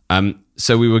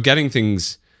 So we were getting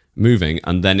things moving,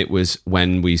 and then it was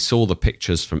when we saw the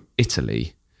pictures from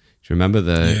Italy. Do you remember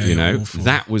awful.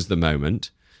 That was the moment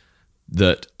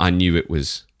that I knew it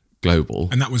was global.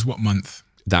 And that was what month?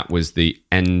 That was the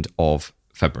end of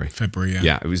February. February, yeah.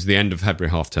 Yeah, it was the end of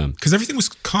February half term. Because everything was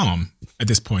calm at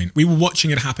this point. We were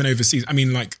watching it happen overseas. I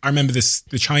mean, like, I remember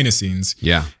the China scenes.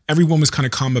 Yeah. Everyone was kind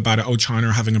of calm about it. Oh, China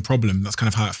are having a problem. That's kind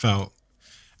of how it felt.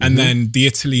 And then the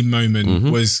Italy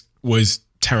moment was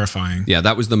terrifying. Yeah,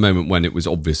 that was the moment when it was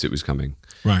obvious it was coming.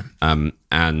 Right. I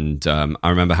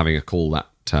remember having a call that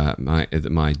my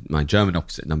German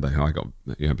opposite number, who I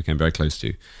became very close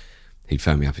to, he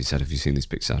phoned me up. He said, have you seen these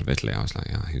pictures out of Italy? I was like,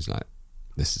 yeah. He was like,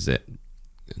 this is it.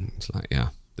 And it's like, yeah,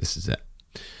 this is it.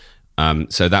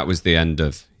 So that was the end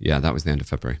of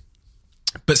February.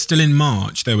 But still in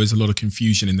March, there was a lot of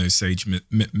confusion in those Sage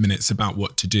minutes about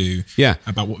what to do. Yeah.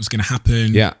 About what was going to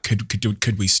happen. Yeah.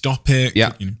 Could we stop it?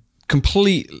 Yeah.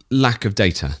 Complete lack of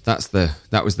data.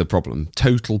 That was the problem.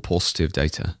 Total paucity of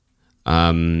data.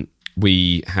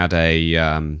 We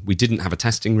didn't have a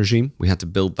testing regime. We had to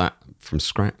build that from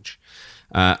scratch.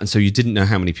 And so you didn't know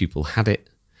how many people had it.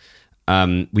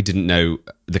 We didn't know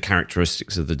the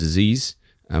characteristics of the disease.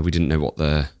 We didn't know what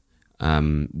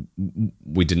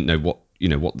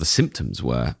what the symptoms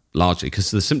were, largely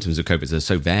because the symptoms of COVID are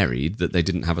so varied that they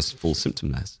didn't have a full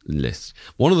symptom list.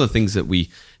 One of the things that we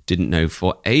didn't know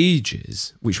for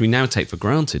ages, which we now take for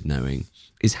granted knowing,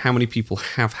 is how many people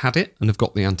have had it and have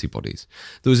got the antibodies.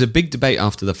 There was a big debate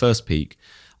after the first peak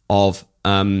of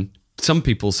some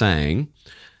people saying,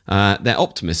 they're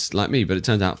optimists like me, but it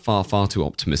turned out far, far too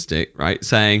optimistic, right?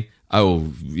 Saying,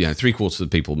 3/4 of the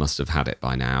people must have had it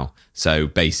by now. So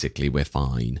basically we're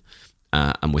fine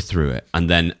and we're through it. And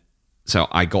then, so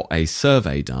I got a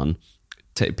survey done,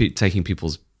 taking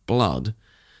people's blood,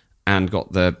 and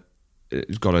got a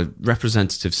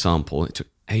representative sample. It took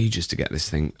ages to get this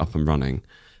thing up and running.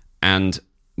 And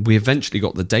we eventually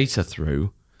got the data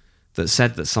through that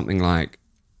said that something like,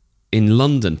 in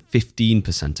London,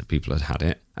 15% of people had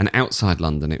it, and outside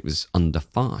London, it was under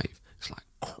 5%. It's like,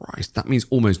 Christ, that means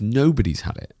almost nobody's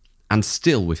had it. And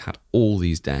still, we've had all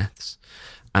these deaths.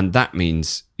 And that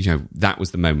means, that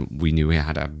was the moment we knew we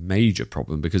had a major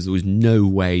problem, because there was no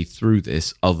way through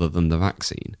this other than the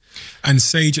vaccine. And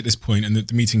Sage at this point, and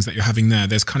the meetings that you're having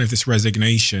there's kind of this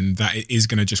resignation that it is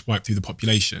going to just wipe through the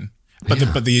population.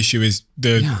 But the issue is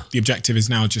the objective is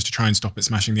now just to try and stop it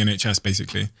smashing the NHS,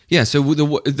 basically. Yeah. So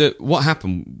what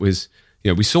happened was,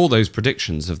 we saw those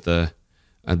predictions of the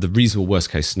reasonable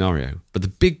worst case scenario, but the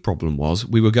big problem was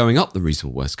we were going up the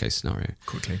reasonable worst case scenario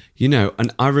quickly.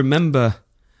 And I remember,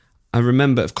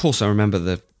 of course,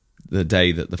 the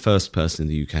day that the first person in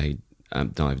the UK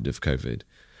died of COVID,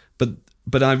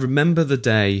 but I remember the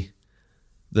day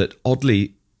that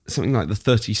oddly something like the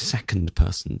 32nd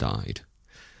person died.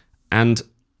 And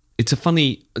it's a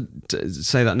funny to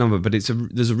say that number, but there's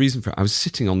a reason for it. I was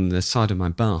sitting on the side of my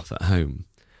bath at home,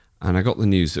 and I got the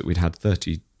news that we'd had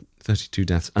 32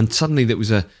 deaths. And suddenly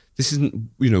this isn't,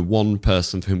 one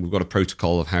person for whom we've got a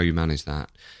protocol of how you manage that.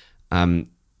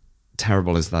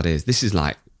 Terrible as that is, this is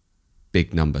like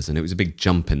big numbers, and it was a big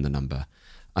jump in the number.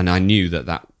 And I knew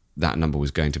that number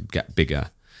was going to get bigger.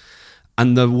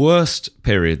 And the worst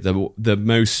period, the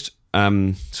most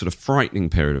sort of frightening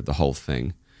period of the whole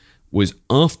thing, was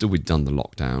after we'd done the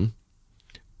lockdown.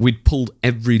 We'd pulled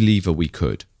every lever we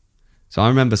could. So I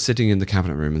remember sitting in the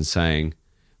cabinet room and saying,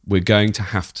 we're going to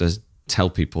have to tell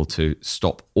people to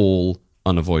stop all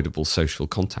unavoidable social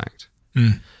contact.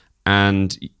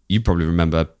 And you probably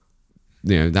remember,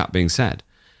 that being said.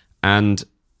 And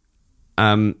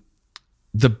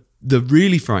the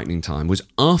really frightening time was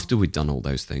after we'd done all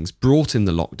those things, brought in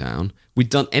the lockdown, we'd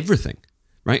done everything,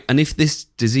 right? And if this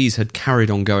disease had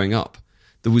carried on going up,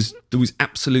 there was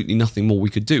absolutely nothing more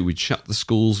we could do. We'd shut the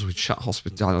schools, we'd shut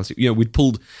hospitality.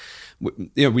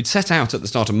 We'd set out at the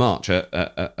start of March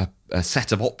a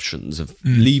set of options of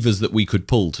levers that we could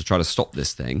pull to try to stop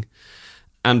this thing.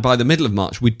 And by the middle of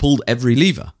March, we'd pulled every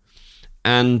lever.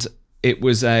 And it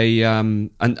was so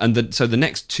the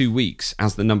next 2 weeks,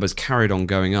 as the numbers carried on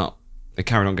going up, they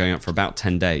carried on going up for about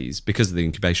 10 days because of the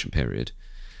incubation period.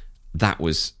 That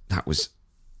was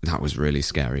that was really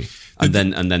scary. And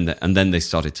then they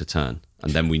started to turn.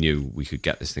 And then we knew we could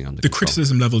get this thing under control. The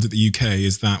criticism levelled at the UK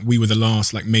is that we were the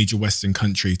last major Western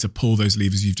country to pull those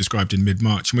levers you've described in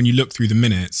mid-March. And when you look through the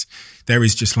minutes, there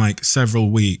is just several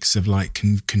weeks of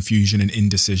confusion and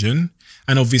indecision.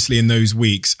 And obviously in those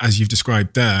weeks, as you've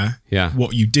described there,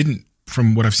 what you didn't,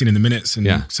 from what I've seen in the minutes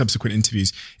and subsequent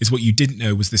interviews, is what you didn't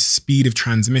know was the speed of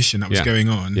transmission that was going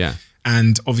on. Yeah.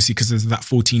 And obviously because there's that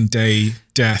 14-day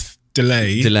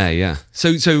delay, yeah.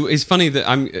 So it's funny that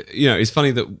it's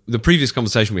funny that the previous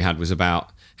conversation we had was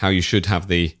about how you should have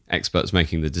the experts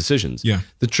making the decisions. Yeah.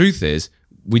 The truth is,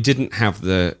 we didn't have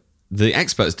the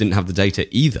experts didn't have the data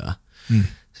either.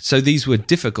 So these were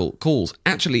difficult calls.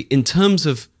 Actually, in terms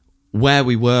of where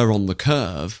we were on the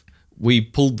curve, we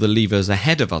pulled the levers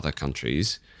ahead of other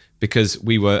countries because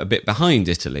we were a bit behind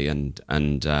Italy and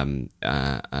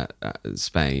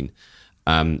Spain.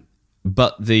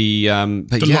 But the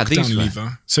lockdown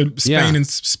lever. So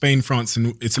Spain, France,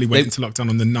 and Italy went into lockdown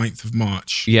on the 9th of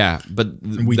March. Yeah, but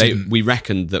we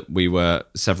reckoned that we were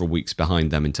several weeks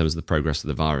behind them in terms of the progress of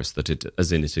the virus. That it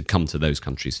had come to those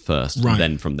countries first, and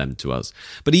then from them to us.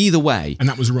 But either way, and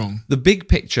that was wrong. The big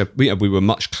picture, we were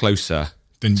much closer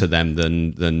to them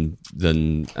than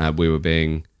we were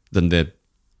being than the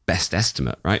best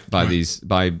estimate, right? By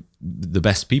the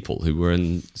best people who were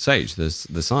in Sage, the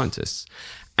scientists.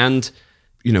 And,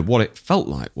 what it felt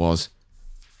like was,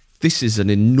 this is an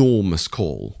enormous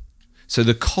call. So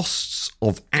the costs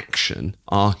of action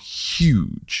are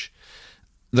huge.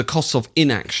 The costs of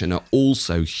inaction are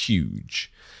also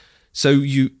huge. So,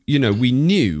 we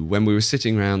knew when we were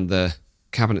sitting around the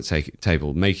cabinet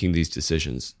table making these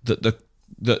decisions that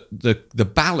the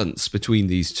balance between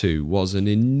these two was an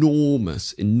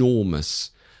enormous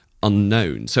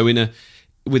unknown. So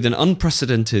with an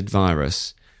unprecedented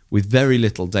virus, with very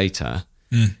little data,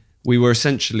 we were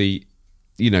essentially,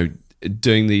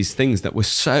 doing these things that were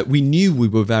we knew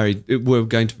were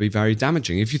going to be very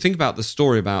damaging. If you think about the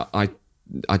story about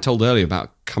I told earlier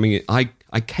about coming in, I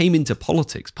came into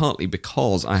politics partly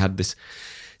because I had this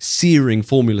searing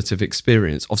formulative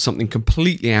experience of something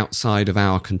completely outside of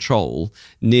our control,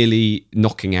 nearly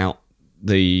knocking out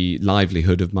the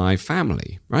livelihood of my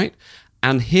family, right?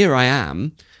 And here I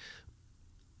am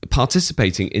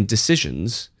participating in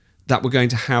decisions that were going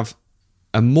to have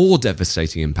a more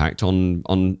devastating impact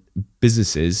on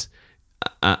businesses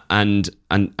and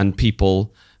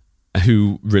people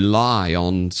who rely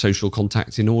on social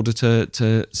contact in order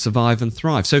to survive and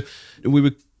thrive. So we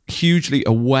were hugely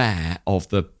aware of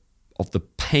the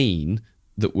pain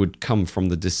that would come from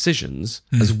the decisions,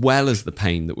 as well as the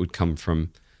pain that would come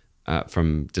from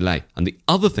delay. And the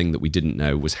other thing that we didn't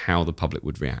know was how the public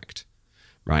would react,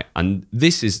 right? And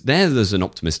there's an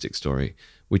optimistic story,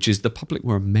 which is the public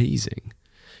were amazing,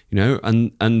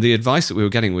 and the advice that we were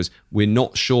getting was, we're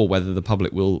not sure whether the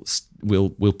public will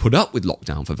put up with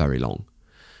lockdown for very long.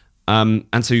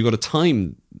 And so you've got to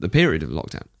time the period of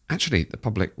lockdown. Actually, the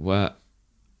public were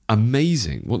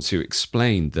amazing once you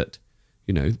explained that,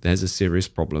 there's a serious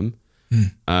problem.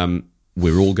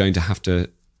 We're all going to have to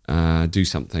do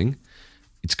something.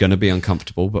 It's going to be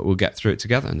uncomfortable, but we'll get through it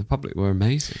together. And the public were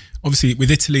amazing. Obviously,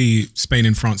 with Italy, Spain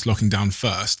and France locking down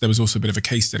first, there was also a bit of a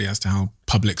case study as to how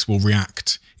publics will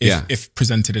react if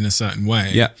presented in a certain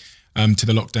way to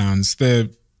the lockdowns.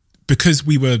 Because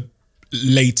we were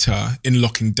later in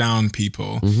locking down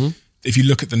people, if you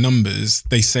look at the numbers,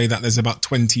 they say that there's about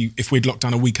if we'd locked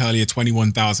down a week earlier,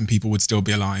 21,000 people would still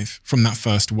be alive from that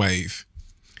first wave.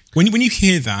 When you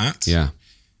hear that...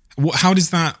 How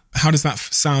does that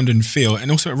sound and feel? And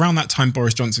also around that time,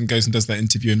 Boris Johnson goes and does that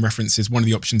interview and references one of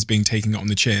the options being taking it on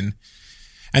the chin.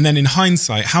 And then in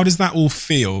hindsight, how does that all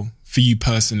feel for you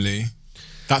personally?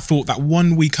 That thought that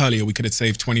 1 week earlier we could have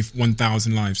saved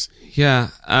 21,000 lives. Yeah.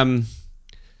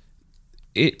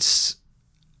 It's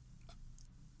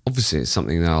obviously it's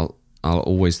something that I'll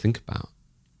always think about.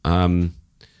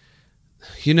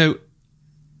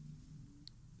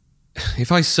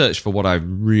 If I search for what I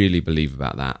really believe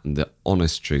about that, and the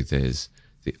honest truth is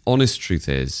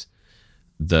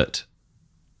that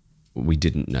we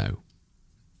didn't know.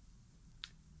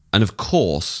 And of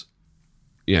course,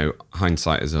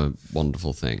 hindsight is a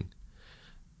wonderful thing.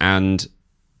 And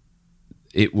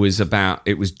it was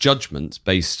judgment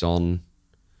based on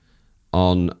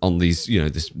these,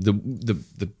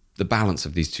 the balance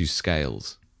of these two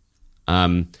scales.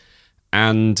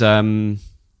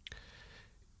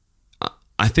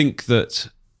 I think that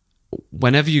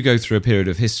whenever you go through a period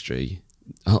of history,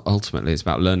 ultimately it's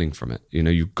about learning from it.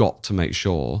 You've got to make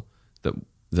sure that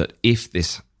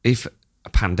if a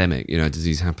pandemic, a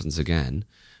disease happens again,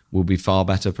 we'll be far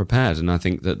better prepared. And I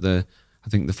think that I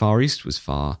think the Far East was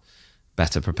far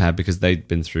better prepared because they'd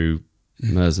been through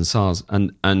MERS and SARS.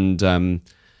 And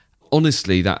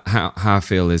honestly, that how I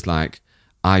feel is like,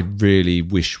 I really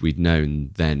wish we'd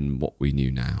known then what we knew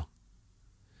now.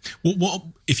 What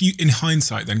if you, in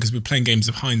hindsight then, because we're playing games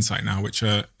of hindsight now, which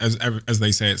are, as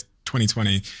they say, it's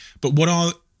 2020. But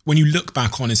when you look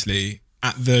back honestly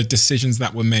at the decisions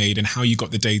that were made and how you got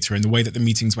the data and the way that the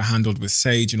meetings were handled with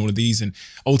Sage and all of these, and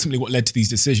ultimately what led to these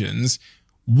decisions,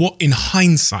 what in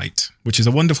hindsight, which is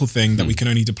a wonderful thing that we can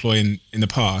only deploy in the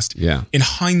past, in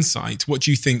hindsight, what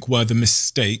do you think were the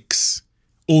mistakes,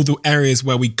 all the areas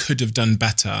where we could have done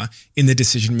better in the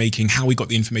decision making, how we got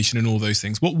the information and all those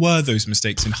things? What were those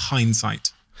mistakes in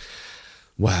hindsight?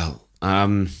 Well,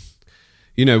 there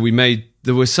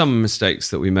were some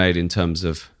mistakes that we made in terms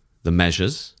of the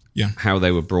measures, how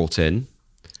they were brought in.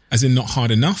 As in not hard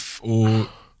enough, or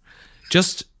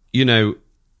just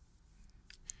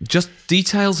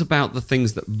details about the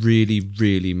things that really,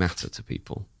 really matter to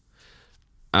people.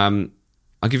 I'll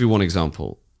give you one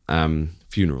example.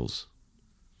 Funerals.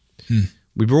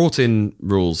 We brought in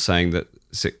rules saying that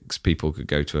 6 people could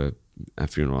go to a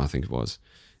funeral, I think it was.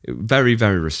 Very,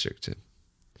 very restricted.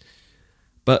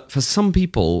 But for some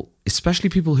people, especially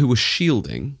people who were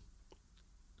shielding,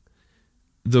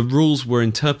 the rules were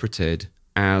interpreted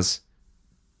as,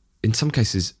 in some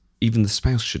cases, even the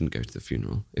spouse shouldn't go to the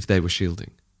funeral if they were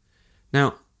shielding.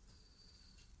 Now,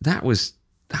 that was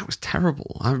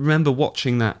terrible. I remember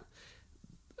watching the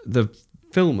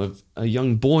film of a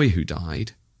young boy who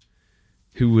died,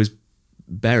 who was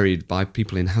buried by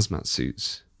people in hazmat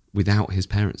suits without his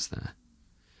parents there.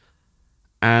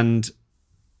 And,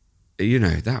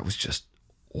 that was just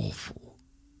awful.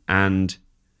 And,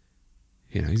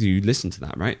 you listen to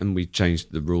that, right? And we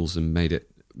changed the rules and made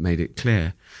it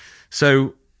clear.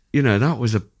 So,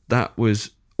 that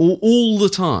was all the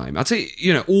time. I'd say,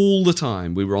 all the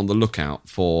time we were on the lookout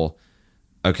for,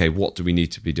 okay, what do we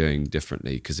need to be doing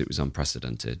differently? Because it was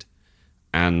unprecedented.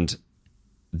 And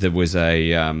there was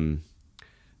in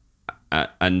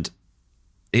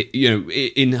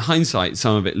hindsight,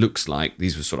 some of it looks like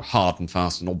these were sort of hard and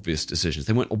fast and obvious decisions.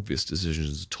 They weren't obvious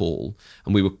decisions at all.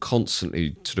 And we were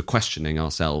constantly sort of questioning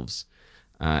ourselves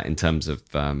in terms of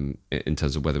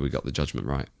whether we got the judgment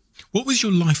right. What was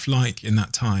your life like in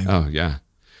that time? Oh, yeah.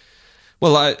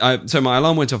 Well, so my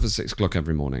alarm went off at 6 o'clock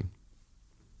every morning.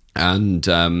 And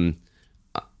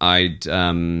I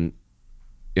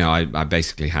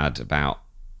basically had about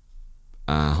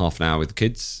half an hour with the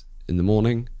kids in the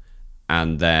morning,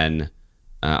 and then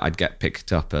I'd get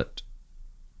picked up at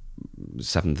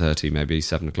 7:30, maybe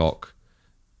 7 o'clock,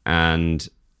 and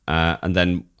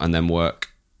then work.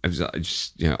 It was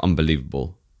just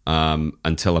unbelievable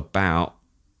until about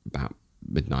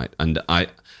midnight. And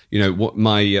what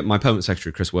my permanent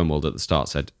secretary Chris Wormwald at the start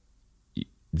said,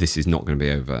 this is not going to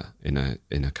be over in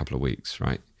a couple of weeks,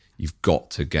 right? We've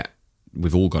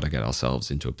all got to get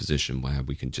ourselves into a position where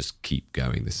we can just keep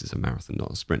going. This is a marathon,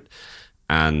 not a sprint.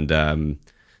 And there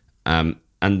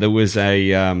was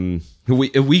a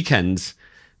weekends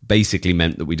basically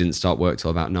meant that we didn't start work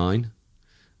till about 9,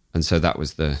 and so that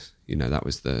was the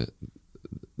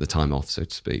time off, so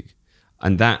to speak.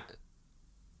 And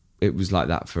it was like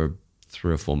that for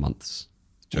 3 or 4 months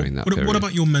during that period. What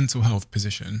about your mental health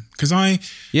position? Because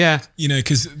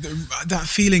because that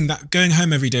feeling, that going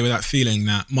home every day with that feeling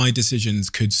that my decisions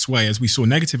could sway, as we saw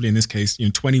negatively in this case,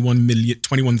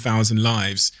 21,000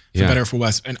 lives, for better or for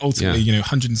worse, and ultimately,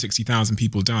 160,000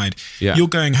 people died. Yeah. You're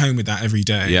going home with that every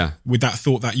day, with that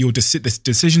thought that the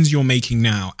decisions you're making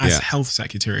now as health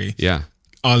secretary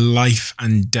are life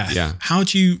and death. Yeah. How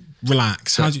do you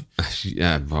relax? I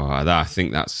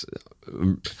think that's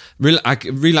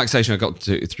relaxation I got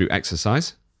to through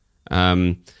exercise,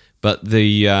 but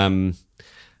in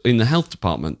the health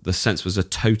department the sense was a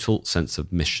total sense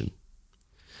of mission,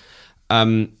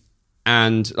 and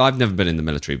I've never been in the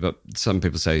military, but some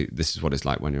people say this is what it's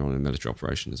like when you're on a military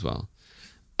operation as well,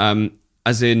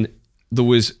 as in there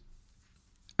was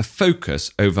a focus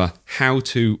over how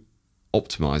to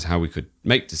optimize, how we could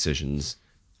make decisions.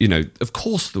 Of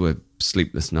course there were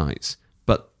sleepless nights,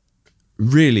 but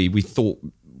really we thought,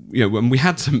 when we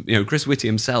had some, Chris Whitty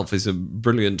himself is a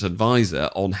brilliant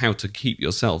advisor on how to keep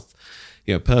yourself,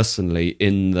 personally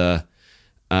in the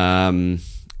zone.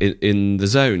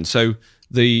 So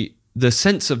the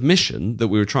sense of mission that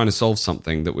we were trying to solve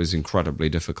something that was incredibly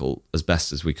difficult as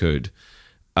best as we could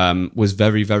was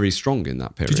very, very strong in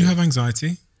that period. Did you have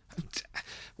anxiety?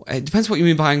 It depends what you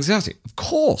mean by anxiety. Of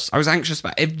course, I was anxious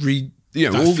about every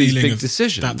all these feeling big of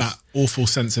decisions. That awful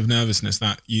sense of nervousness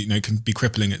that, can be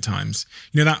crippling at times.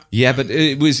 That. Yeah, but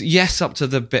it was up to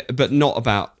the bit, but not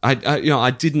about.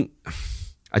 I didn't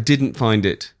find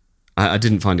it. I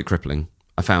didn't find it crippling.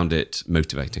 I found it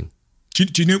motivating. Do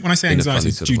you know when I say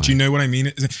anxiety? Do you know what I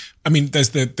mean? I mean, there's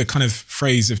the kind of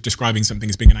phrase of describing something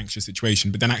as being an anxious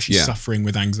situation, but then actually suffering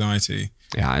with anxiety.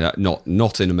 Yeah,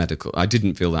 not in a medical. I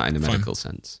didn't feel that in a medical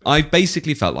sense. I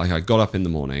basically felt like I got up in the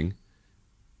morning,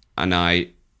 and I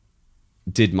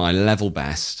did my level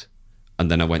best, and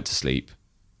then I went to sleep,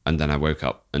 and then I woke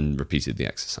up and repeated the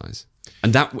exercise.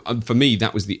 And that, for me,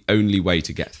 that was the only way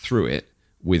to get through it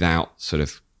without sort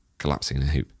of collapsing in a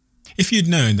heap. If you'd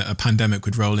known that a pandemic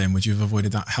would roll in, would you have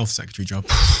avoided that health secretary job?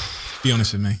 Be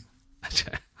honest with me.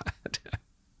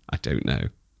 I don't know.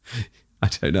 I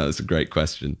don't know. That's a great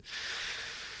question.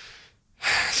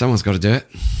 Someone's got to do it.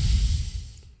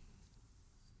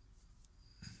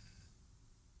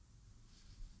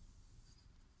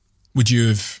 Would you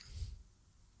have,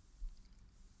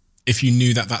 if you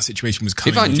knew that situation was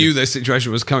coming? If I knew this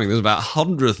situation was coming, there's about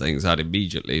 100 things I'd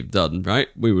immediately have done, right?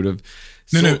 We would have...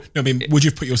 No. I mean, would you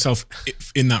have put yourself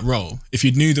in that role if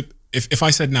you knew that? If I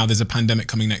said now there's a pandemic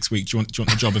coming next week, do you want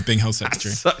the job of being health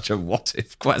secretary? That's such a what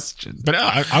if question. But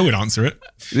I would answer it.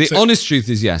 The honest truth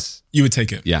is yes. You would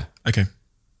take it. Yeah. Okay.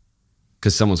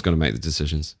 Because someone's got to make the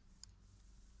decisions.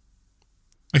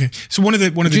 Okay. So one of the.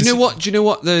 Do you know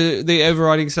what the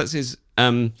overriding sense is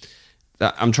that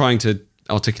I'm trying to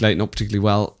articulate not particularly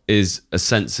well is a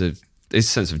sense of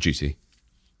duty,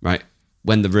 right?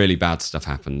 When the really bad stuff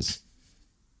happens.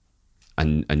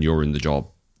 And you're in the job,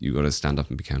 you've got to stand up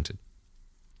and be counted.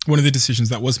 One of the decisions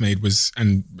that was made was,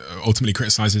 and ultimately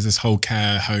criticised, this whole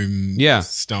care home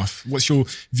stuff. What's your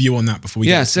view on that before we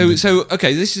get so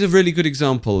okay, this is a really good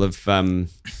example of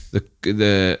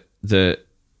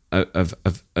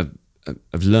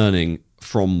of learning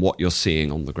from what you're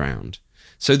seeing on the ground.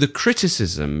 So the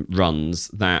criticism runs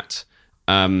that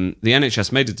the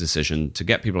NHS made a decision to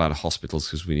get people out of hospitals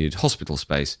because we needed hospital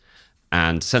space,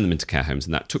 and send them into care homes,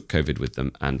 and that took COVID with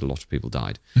them, and a lot of people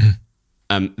died.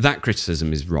 Mm-hmm. That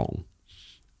criticism is wrong,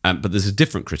 but there's a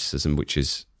different criticism which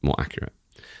is more accurate.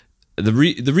 The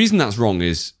reason that's wrong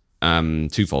is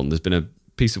twofold. There's been a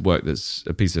piece of work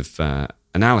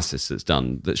analysis that's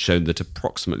done that's shown that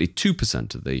approximately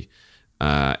 2% of the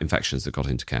infections that got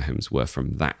into care homes were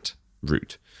from that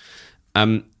route.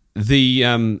 And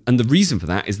the reason for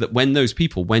that is that when those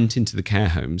people went into the care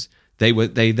homes,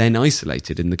 they then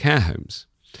isolated in the care homes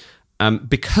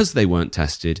because they weren't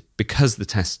tested, because the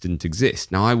tests didn't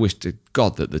exist. Now, I wish to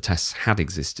God that the tests had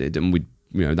existed, and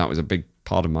that was a big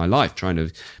part of my life, trying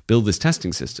to build this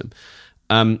testing system.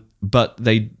 But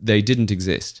they didn't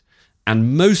exist,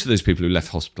 and most of those people who left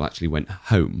hospital actually went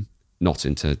home, not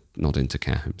into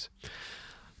care homes.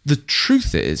 The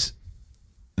truth is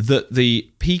that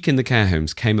the peak in the care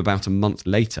homes came about a month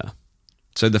later.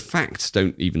 So the facts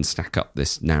don't even stack up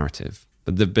this narrative.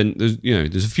 But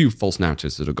there's a few false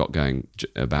narratives that have got going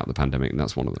about the pandemic, and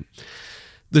that's one of them.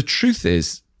 The truth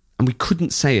is, and we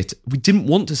couldn't say it, we didn't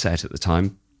want to say it at the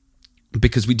time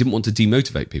because we didn't want to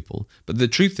demotivate people. But the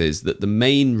truth is that the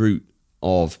main route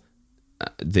of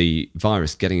the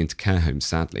virus getting into care homes,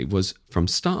 sadly, was from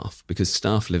staff, because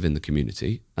staff live in the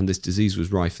community and this disease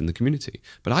was rife in the community.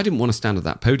 But I didn't want to stand at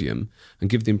that podium and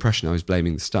give the impression I was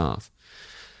blaming the staff.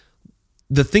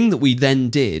 The thing that we then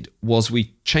did was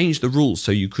we changed the rules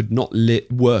so you could not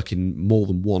work in more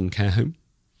than one care home.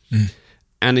 Mm.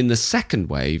 And in the second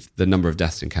wave, the number of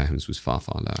deaths in care homes was far,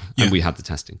 far lower. Yeah. And we had the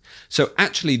testing. So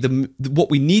actually, what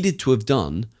we needed to have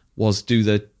done was do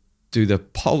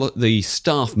the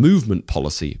staff movement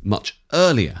policy much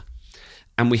earlier.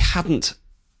 And we hadn't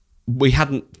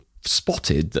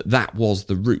spotted that was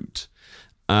the route.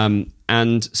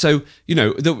 And so,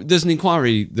 there's an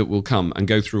inquiry that will come and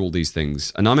go through all these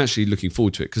things. And I'm actually looking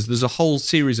forward to it because there's a whole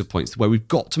series of points where we've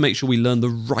got to make sure we learn the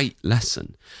right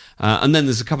lesson. And then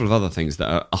there's a couple of other things that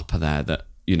are up there that,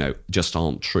 just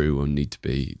aren't true and need to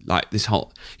be like this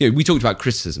whole, we talked about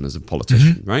criticism as a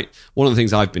politician, mm-hmm. right? One of the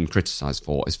things I've been criticised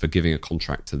for is for giving a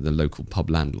contract to the local pub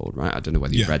landlord, right? I don't know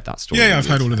whether you've read that story. Yeah, I've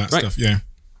heard all of that stuff, yeah.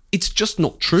 It's just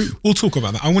not true. We'll talk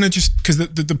about that. I want to just, because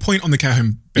the point on the care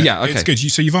home bit, it's good.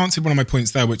 So you've answered one of my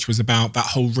points there, which was about that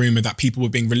whole rumour that people were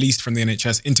being released from the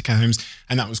NHS into care homes,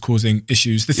 and that was causing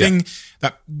issues. The thing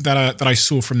that I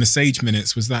saw from the Sage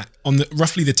minutes was that on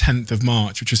roughly the 10th of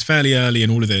March, which was fairly early in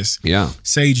all of this,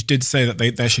 Sage did say that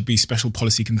there should be special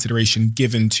policy consideration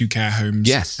given to care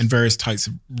homes and various types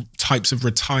of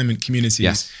retirement communities.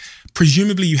 Yes.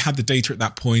 Presumably you had the data at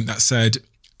that point that said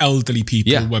elderly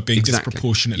people were being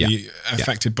disproportionately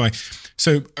affected by.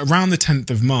 So around the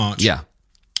 10th of March,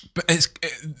 but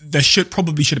there should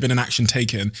have been an action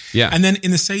taken. Yeah. And then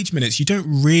in the Sage Minutes, you don't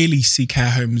really see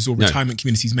care homes or retirement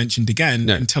communities mentioned again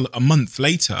until a month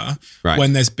later,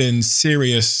 when there's been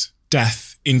serious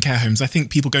death in care homes. I think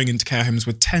people going into care homes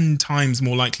were 10 times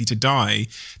more likely to die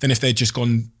than if they'd just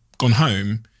gone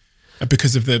home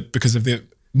because of the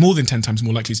more than 10 times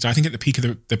more likely to die. I think at the peak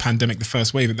of the pandemic, the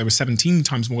first wave, there were 17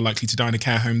 times more likely to die in a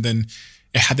care home than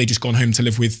had they just gone home to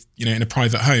live with, in a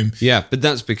private home. Yeah, but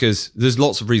that's because there's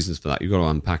lots of reasons for that. You've got to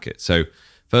unpack it. So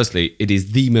firstly, it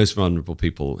is the most vulnerable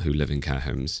people who live in care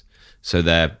homes. So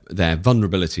their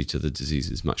vulnerability to the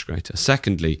disease is much greater.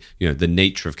 Secondly, the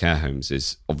nature of care homes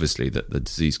is obviously that the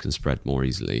disease can spread more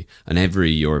easily. And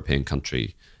every European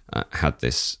country had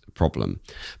this problem.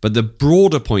 But the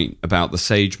broader point about the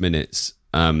Sage Minutes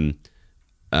around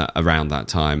that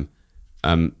time,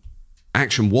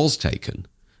 action was taken.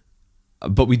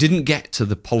 But we didn't get to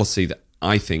the policy that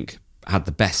I think had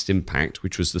the best impact,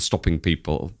 which was the stopping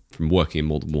people from working in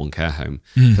more than one care home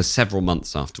for several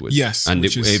months afterwards. Yes, and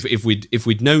if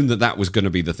we'd known that was going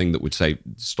to be the thing that would say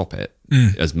stop it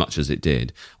as much as it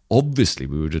did, obviously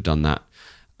we would have done that.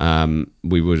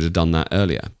 We would have done that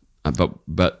earlier.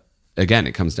 But again,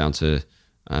 it comes down to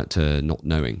not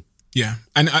knowing. Yeah,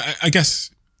 and I guess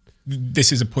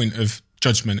this is a point of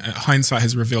judgment. Hindsight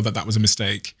has revealed that was a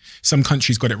mistake. Some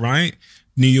countries got it right.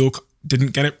 New York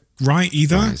didn't get it right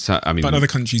either. Right, so, but other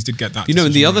countries did get that.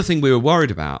 And the other thing we were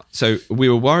worried about. So we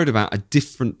were worried about a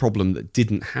different problem that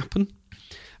didn't happen.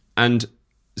 And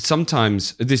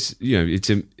sometimes this, it's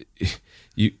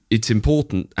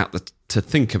important to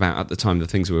think about at the time the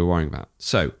things we were worrying about.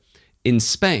 So in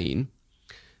Spain,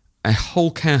 a whole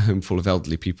care home full of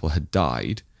elderly people had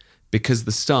died because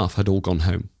the staff had all gone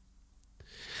home.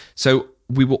 So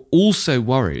we were also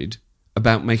worried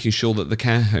about making sure that the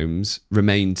care homes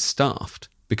remained staffed,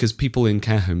 because people in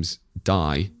care homes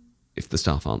die if the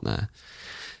staff aren't there.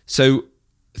 So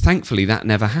thankfully that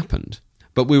never happened.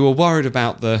 But we were worried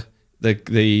about we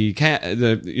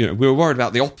were worried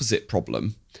about the opposite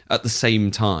problem at the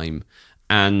same time,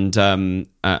 and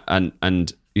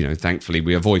thankfully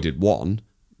we avoided one,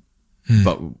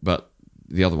 but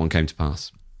the other one came to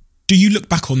pass. Do you look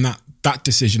back on that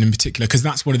decision in particular, because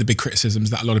that's one of the big criticisms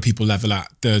that a lot of people level at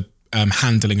the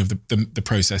handling of the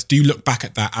process? Do you look back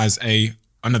at that as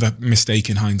another mistake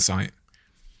in hindsight?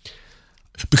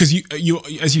 Because you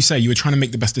as you say, you were trying to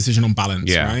make the best decision on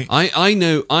balance, right?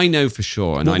 I know for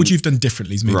sure. And what would you have done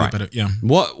differently is maybe better. Yeah.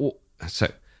 So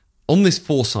on this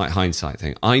foresight hindsight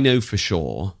thing, I know for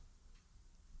sure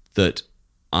that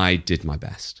I did my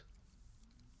best,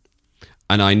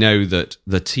 and I know that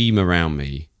the team around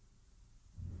me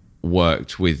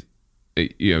worked with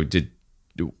the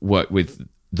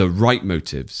right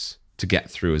motives to get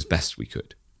through as best we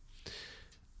could.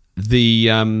 The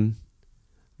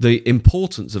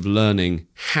importance of learning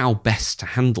how best to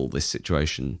handle this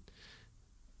situation,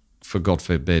 for God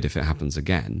forbid if it happens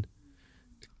again,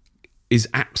 is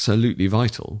absolutely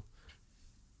vital.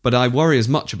 But I worry as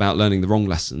much about learning the wrong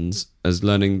lessons as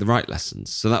learning the right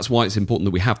lessons. So that's why it's important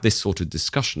that we have this sort of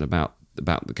discussion about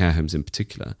the care homes in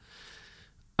particular,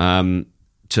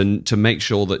 to make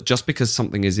sure that just because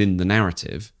something is in the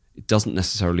narrative, it doesn't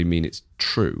necessarily mean it's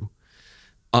true.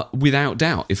 Without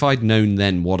doubt, if I'd known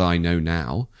then what I know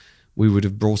now, we would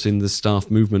have brought in the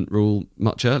staff movement rule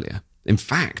much earlier. In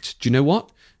fact, do you know what?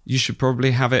 You should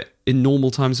probably have it in normal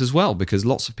times as well, because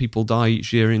lots of people die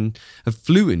each year of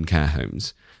flu in care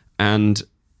homes, and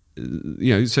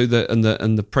so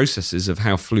the processes of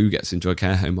how flu gets into a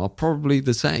care home are probably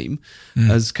the same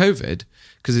as COVID,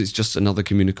 because it's just another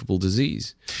communicable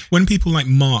disease. When people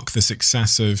mark the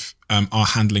success of our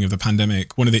handling of the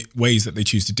pandemic, one of the ways that they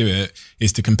choose to do it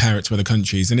is to compare it to other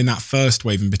countries. And in that first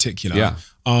wave in particular,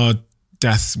 our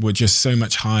deaths were just so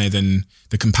much higher than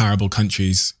the comparable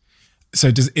countries.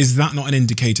 So is that not an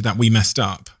indicator that we messed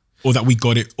up, or that we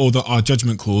got it, or that our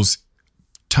judgment calls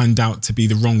turned out to be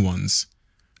the wrong ones?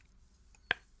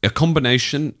 A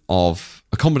combination of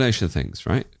things,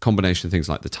 right? A combination of things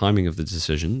like the timing of the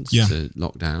decisions to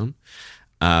lock down,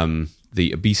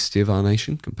 the obesity of our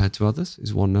nation compared to others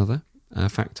is one other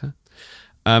factor.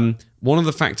 One of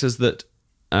the factors that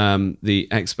the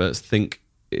experts think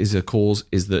is a cause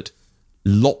is that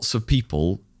lots of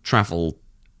people travel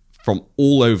from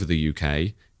all over the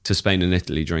UK to Spain and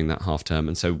Italy during that half term,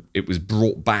 and so it was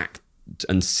brought back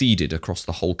and seeded across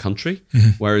the whole country,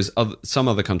 whereas some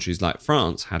other countries like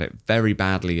France had it very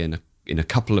badly in a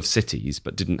couple of cities,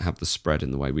 but didn't have the spread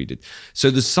in the way we did.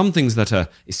 So there's some things that are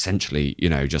essentially,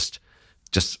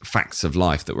 just facts of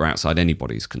life that were outside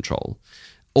anybody's control.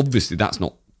 Obviously, that's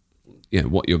not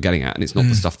what you're getting at, and it's not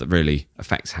the stuff that really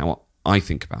affects how I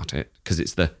think about it, because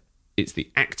it's it's the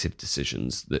active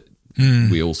decisions that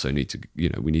we also need to,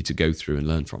 we need to go through and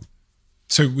learn from.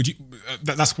 So would you?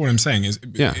 That's what I'm saying. Is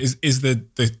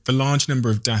the large number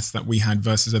of deaths that we had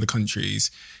versus other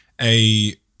countries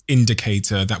a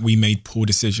indicator that we made poor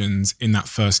decisions in that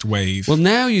first wave? Well,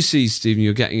 now you see, Stephen,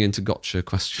 you're getting into gotcha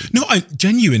questions. No, I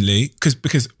genuinely,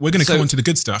 because we're going to come on to the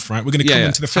good stuff, right? We're going to come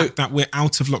into the fact that we're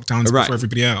out of lockdowns before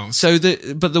everybody else. So,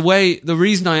 the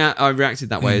reason I reacted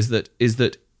that way is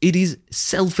that it is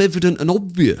self-evident and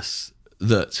obvious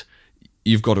that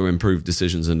you've got to improve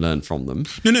decisions and learn from them.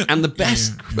 No. And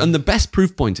the best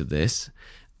proof point of this,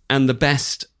 and the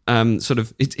best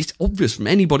it's obvious from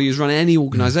anybody who's run any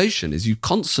organisation, is you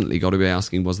constantly got to be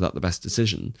asking, was that the best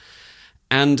decision?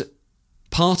 And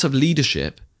part of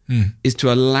leadership is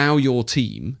to allow your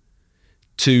team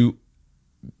to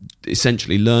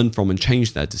essentially learn from and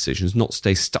change their decisions, not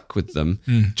stay stuck with them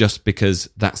just because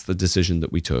that's the decision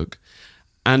that we took.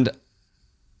 And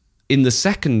in the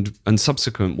second and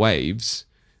subsequent waves,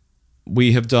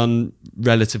 we have done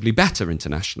relatively better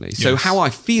internationally. So how I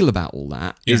feel about all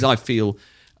that is I feel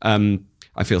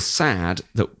sad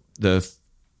that the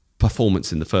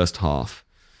performance in the first half,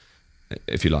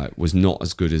 if you like, was not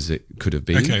as good as it could have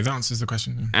been. Okay, that answers the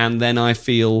question. And then I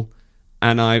feel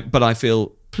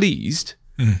pleased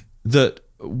that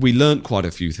we learnt quite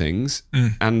a few things,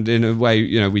 and in a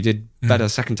way, we did better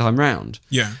second time round.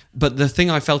 Yeah. But the thing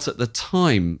I felt at the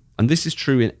time, and this is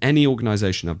true in any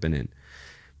organisation I've been in,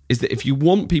 is that if you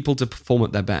want people to perform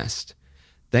at their best,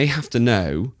 they have to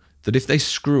know that if they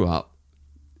screw up,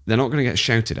 they're not going to get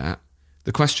shouted at.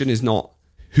 The question is not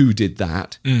who did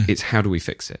that; it's how do we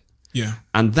fix it. Yeah.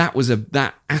 And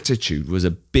that attitude was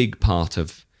a big part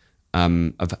of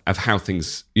how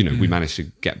things, we managed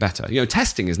to get better.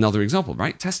 Testing is another example,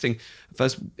 right? Testing,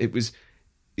 first, it was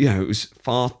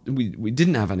far, we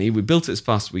didn't have any, we built it as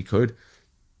fast as we could.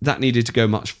 That needed to go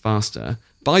much faster.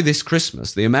 By this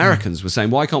Christmas, the Americans were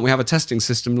saying, why can't we have a testing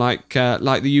system like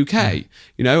the UK?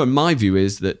 And my view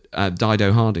is that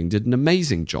Dido Harding did an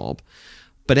amazing job.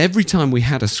 But every time we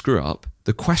had a screw up,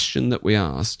 the question that we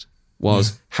asked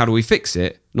was, how do we fix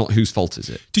it? Not whose fault is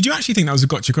it? Did you actually think that was a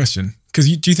gotcha question? Because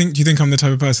do you think I'm the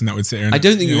type of person that would sit here? And, I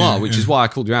don't think you are, which is why I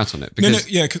called you out on it. Because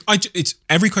because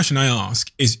every question I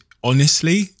ask is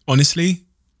honestly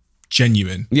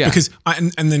genuine. Yeah. Because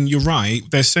and then you're right.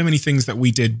 There's so many things that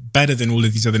we did better than all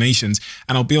of these other nations.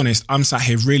 And I'll be honest, I'm sat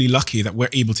here really lucky that we're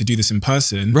able to do this in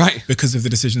person, right? Because of the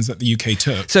decisions that the UK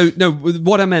took. So no,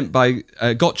 what I meant by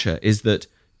gotcha is that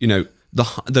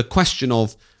the question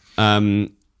of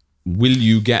will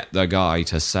you get the guy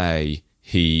to say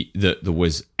that there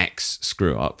was X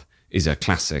screw up is a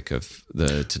classic of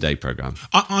the Today programme.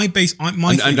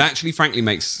 And actually, frankly,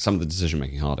 makes some of the decision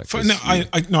making harder. I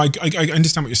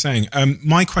understand what you're saying.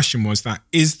 My question was that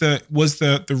was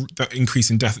the increase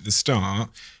in death at the start?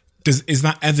 Is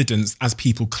that evidence, as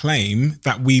people claim,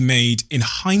 that we made in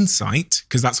hindsight,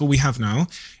 because that's all we have now,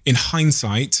 in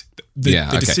hindsight, the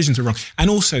decisions were wrong? And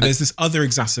also, there's this other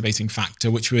exacerbating factor,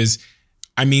 which was,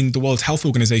 the World Health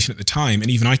Organization at the time,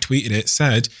 and even I tweeted it,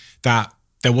 said that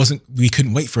we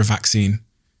couldn't wait for a vaccine.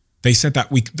 They said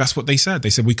that's what they said.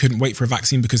 They said we couldn't wait for a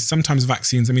vaccine because sometimes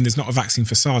vaccines, there's not a vaccine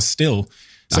for SARS still.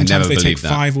 Sometimes they take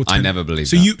 5 or 10. I never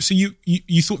believed that. So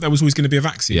you thought there was always going to be a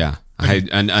vaccine? Yeah.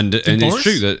 And it's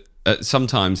true that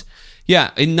sometimes,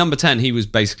 in number 10, he was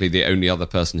basically the only other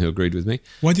person who agreed with me.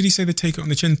 Why did he say the take it on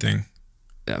the chin thing?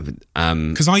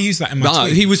 Because I used that in my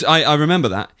tweet. I remember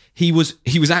that. He was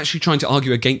actually trying to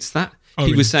argue against that.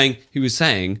 He was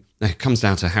saying it comes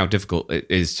down to how difficult it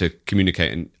is to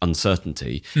communicate in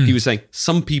uncertainty. He was saying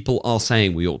some people are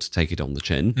saying we ought to take it on the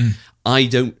chin. I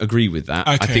don't agree with that.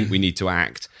 Okay. I think we need to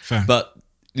act. Fair. But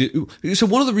so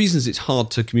one of the reasons it's hard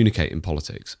to communicate in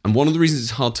politics, and one of the reasons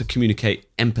it's hard to communicate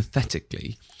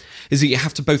empathetically, is that you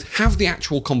have to both have the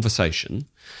actual conversation,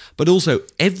 but also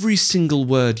every single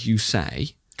word you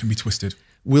say can be twisted,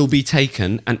 will be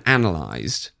taken and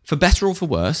analysed for better or for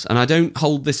worse. And I don't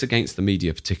hold this against the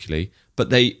media particularly, but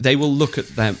they will look at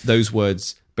those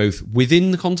words both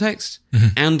within the context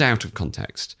and out of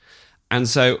context. And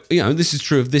so, this is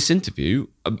true of this interview,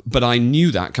 but I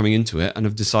knew that coming into it and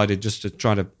have decided just to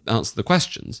try to answer the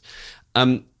questions.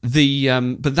 But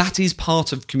that is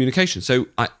part of communication. So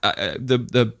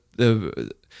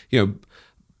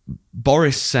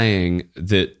Boris saying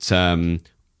that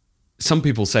some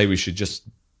people say we should just,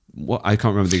 I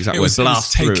can't remember the exact word,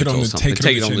 blast through it or something.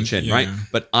 Take it on the chin, right? Yeah.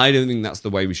 But I don't think that's the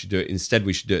way we should do it. Instead,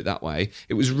 we should do it that way.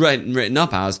 It was written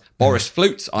up as Boris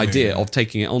floats idea of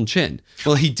taking it on chin.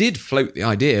 Well, he did float the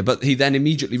idea, but he then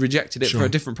immediately rejected it for a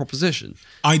different proposition.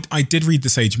 I did read the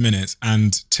Sage Minute,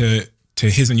 and to to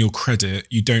his and your credit,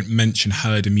 you don't mention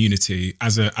herd immunity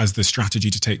as the strategy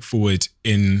to take forward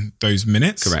in those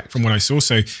minutes. Correct. From what I saw.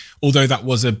 So although that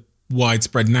was a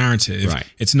widespread narrative, right,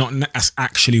 it's not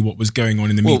actually what was going on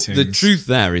in the meetings. The truth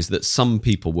there is that some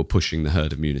people were pushing the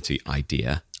herd immunity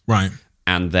idea. Right.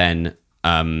 And then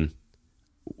it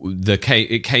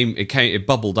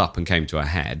bubbled up and came to a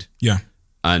head. Yeah.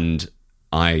 And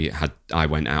I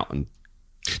went out and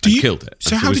killed it.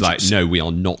 So and how it was did like, no, we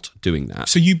are not doing that.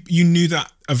 So you knew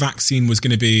that a vaccine was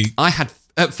going to be... At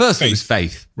first faith. it was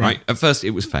faith, right? At first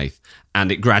it was faith,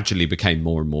 and it gradually became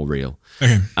more and more real.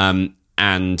 Okay.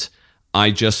 And I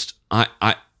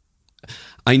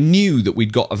knew that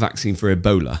we'd got a vaccine for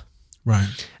Ebola.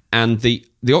 Right. And the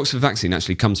Oxford vaccine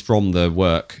actually comes from the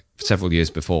work several years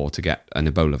before to get an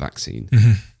Ebola vaccine.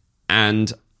 Mm-hmm.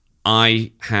 And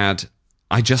I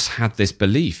just had this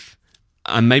belief,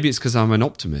 and maybe it's because I'm an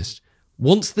optimist.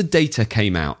 Once the data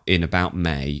came out in about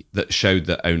May that showed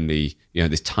that only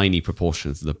this tiny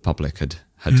proportion of the public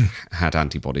had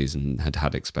antibodies and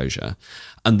had exposure,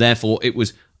 and therefore it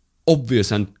was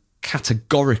obvious and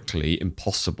categorically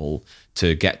impossible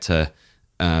to get to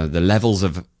the levels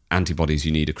of antibodies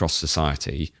you need across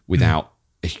society without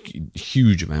a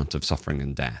huge amount of suffering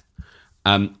and death.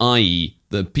 I.e.,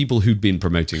 the people who'd been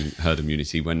promoting herd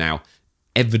immunity were now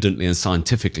evidently and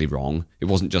scientifically wrong. It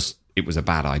wasn't just it was a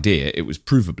bad idea, it was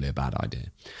provably a bad idea.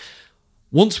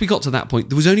 Once we got to that point,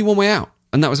 there was only one way out,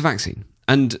 and that was a vaccine.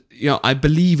 And I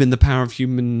believe in the power of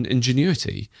human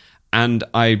ingenuity, and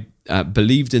I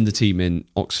believed in the team in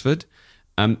Oxford,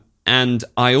 and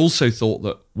I also thought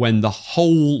that when the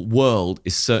whole world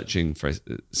is searching for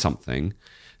something,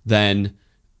 then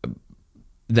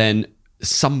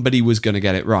somebody was going to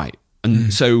get it right.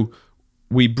 And so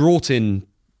we brought in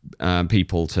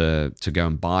people to go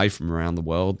and buy from around the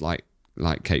world, like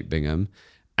Kate Bingham,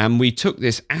 and we took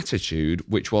this attitude,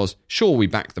 which was, sure, we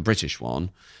back the British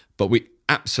one, but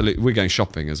we're going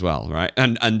shopping as well, right?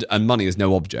 And money is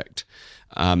no object,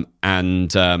 and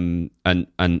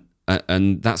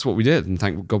that's what we did, and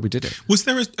thank God we did it. Was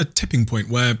there a tipping point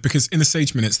where, because in the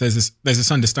Sage Minutes there's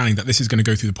this understanding that this is going to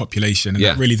go through the population, and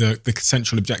that really the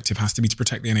central objective has to be to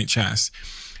protect the NHS?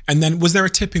 And then was there a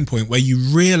tipping point where you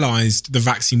realised the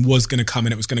vaccine was going to come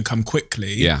and it was going to come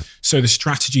quickly? Yeah. So the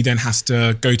strategy then has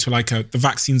to go to the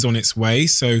vaccine's on its way.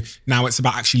 So now it's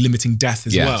about actually limiting death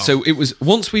as well. So it was,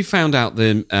 once we found out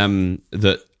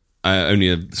that only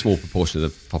a small proportion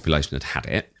of the population had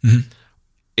it,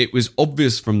 it was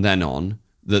obvious from then on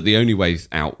that the only way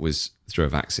out was through a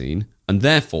vaccine. And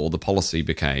therefore the policy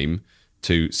became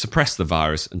to suppress the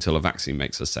virus until a vaccine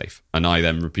makes us safe. And I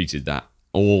then repeated that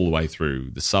all the way through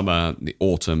the summer, the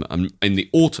autumn. And in the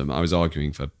autumn, I was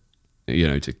arguing for,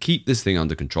 to keep this thing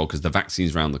under control because the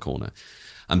vaccine's around the corner.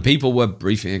 And people were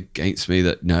briefing against me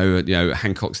that, no,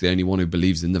 Hancock's the only one who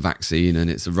believes in the vaccine, and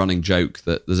it's a running joke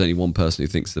that there's only one person who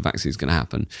thinks the vaccine's going to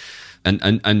happen.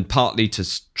 And partly to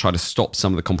try to stop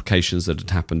some of the complications that had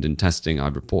happened in testing,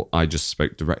 I just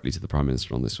spoke directly to the Prime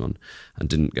Minister on this one and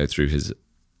didn't go through his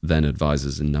then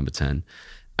advisors in Number 10.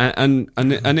 And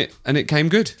it came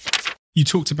good. You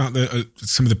talked about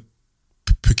some of the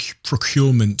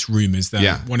procurement rumours there.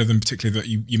 Yeah. One of them particularly that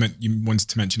you wanted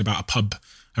to mention about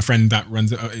a friend that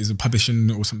runs is a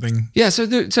publishing or something. Yeah. So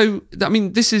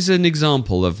this is an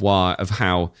example of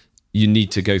how you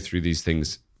need to go through these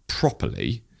things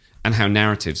properly, and how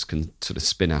narratives can sort of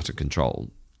spin out of control.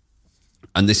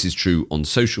 And this is true on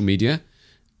social media,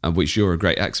 which you're a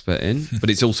great expert in, but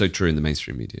it's also true in the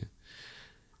mainstream media.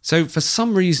 So for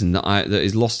some reason that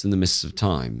is lost in the mists of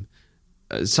time,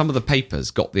 some of the papers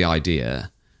got the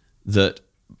idea that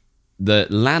the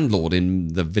landlord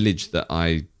in the village that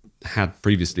I had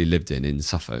previously lived in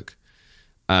Suffolk,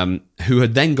 who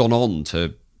had then gone on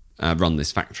to run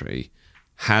this factory,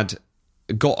 had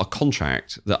got a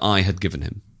contract that I had given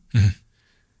him. Mm-hmm.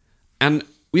 And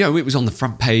it was on the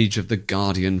front page of The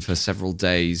Guardian for several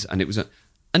days, and it was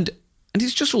and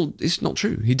it's not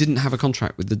true. He didn't have a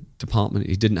contract with the department.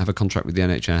 He didn't have a contract with the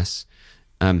NHS.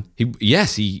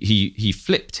 He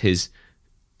flipped his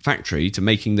factory to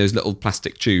making those little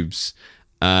plastic tubes,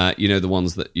 the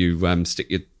ones that you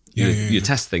stick your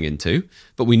test thing into.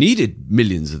 But we needed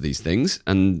millions of these things,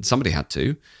 and somebody had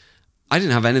to. I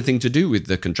didn't have anything to do with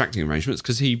the contracting arrangements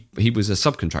because he was a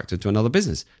subcontractor to another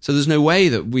business. So there's no way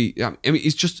that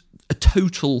it's just a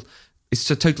total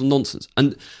nonsense.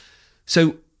 And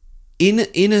so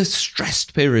in a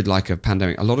stressed period like a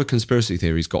pandemic, a lot of conspiracy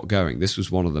theories got going. This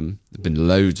was one of them. There've been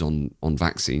loads on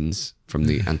vaccines from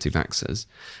the anti-vaxxers.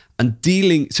 And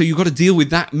so you've got to deal with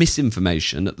that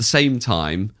misinformation at the same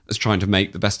time as trying to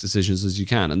make the best decisions as you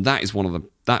can. And that is one of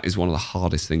the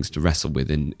hardest things to wrestle with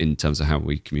in terms of how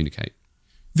we communicate.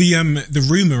 The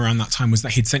rumor around that time was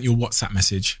that he'd sent you a WhatsApp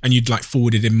message and you'd like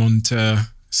forwarded him on to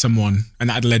someone, and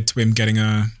that had led to him getting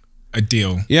a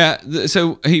deal. Yeah.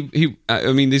 So he.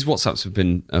 I mean, these WhatsApps have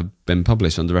been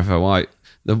published under FOI.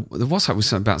 The WhatsApp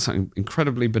was about something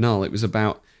incredibly banal. It was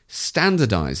about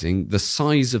standardizing the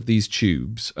size of these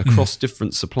tubes across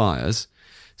different suppliers,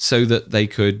 so that they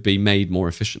could be made more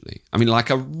efficiently. I mean, like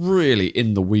a really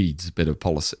in the weeds bit of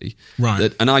policy,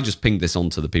 right? And I just pinged this on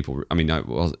to the people. I mean, it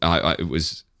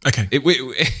was okay.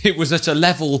 It was at a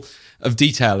level of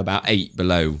detail about 8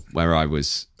 below where I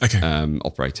was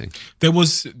operating. There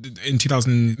was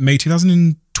in May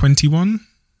 2021.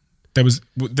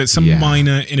 There's some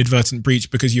minor inadvertent breach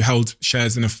because you held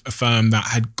shares in a firm that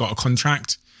had got a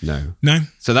contract. No.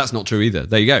 So that's not true either.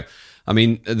 There you go. I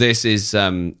mean, this is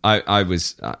I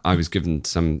was given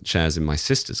some shares in my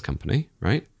sister's company,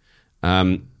 right?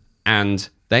 And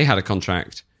they had a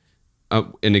contract,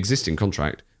 an existing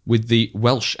contract with the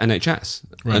Welsh NHS,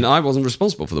 right. And I wasn't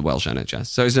responsible for the Welsh NHS.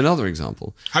 So it's another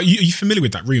example. Are you familiar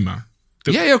with that rumor?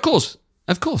 Yeah, of course.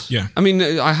 Of course. Yeah. I mean,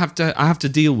 I have to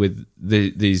deal with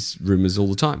these rumours all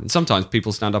the time. And sometimes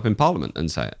people stand up in Parliament and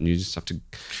say it, and you just have to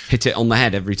hit it on the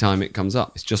head every time it comes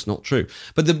up. It's just not true.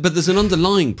 But there's an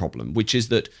underlying problem, which is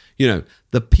that,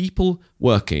 the people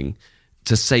working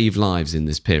to save lives in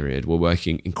this period were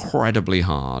working incredibly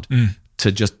hard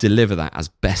to just deliver that as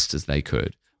best as they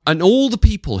could. And all the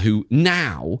people who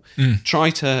now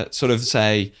try to sort of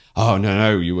say, "Oh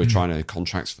no, you were trying to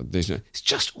contracts for this," it's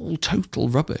just all total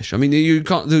rubbish. I mean, you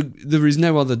can't. There is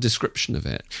no other description of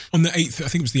it. On the 8th, I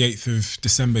think it was the 8th of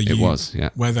December. It was, yeah.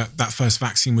 Where that first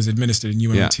vaccine was administered, and you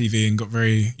went on TV and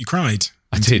you cried.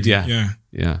 I did, yeah,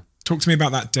 yeah. Talk to me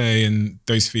about that day and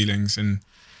those feelings and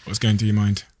what was going through your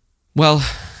mind. Well,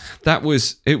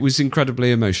 it was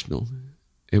incredibly emotional.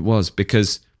 It was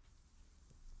because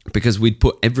we'd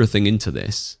put everything into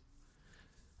this,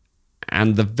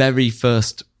 and the very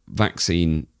first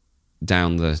vaccine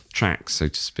down the track, so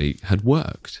to speak, had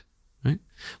worked, right?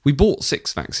 We bought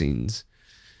 6 vaccines,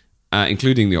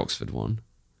 including the Oxford one.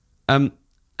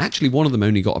 Actually, one of them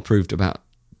only got approved about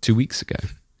 2 weeks ago.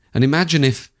 And imagine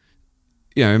if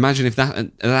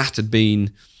that had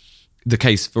been the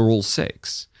case for all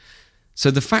 6.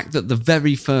 So the fact that the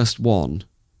very first one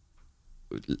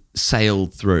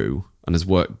sailed through and has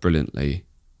worked brilliantly,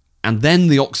 and then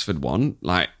the Oxford one,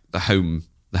 like the home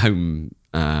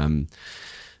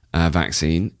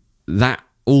vaccine, that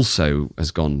also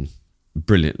has gone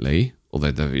brilliantly.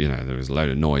 Although there was a load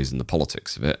of noise in the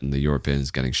politics of it, and the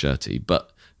Europeans getting shirty,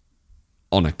 but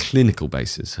on a clinical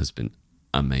basis has been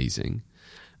amazing.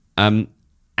 So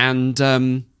on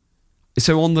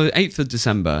the 8th of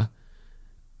December,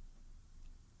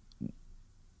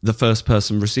 the first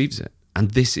person receives it,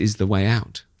 and this is the way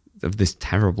out of this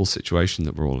terrible situation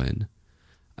that we're all in.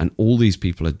 And all these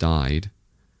people had died,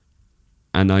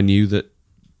 and I knew that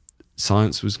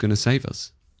science was going to save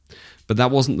us. But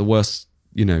that wasn't the worst,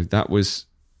 that was...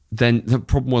 Then the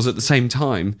problem was, at the same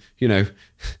time,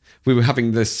 we were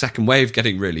having the second wave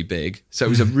getting really big. So it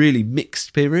was a really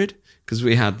mixed period, because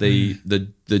we had the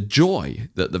joy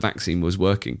that the vaccine was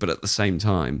working, but at the same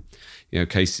time,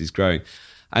 cases growing.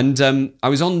 And I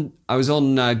was on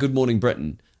Good Morning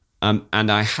Britain,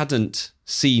 and I hadn't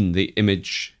seen the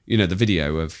image, the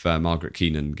video of Margaret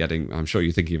Keenan getting. I'm sure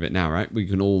you're thinking of it now, right? We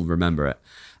can all remember it.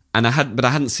 And I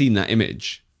hadn't seen that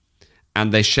image,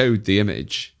 and they showed the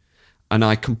image, and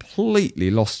I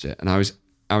completely lost it, and I was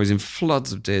in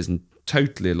floods of tears and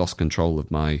totally lost control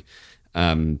of my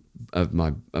body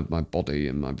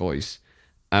and my voice.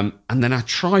 And then I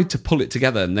tried to pull it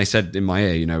together, and they said in my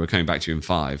ear, we're coming back to you in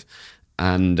 5.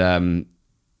 And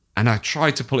I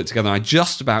tried to pull it together. I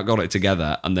just about got it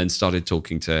together, and then started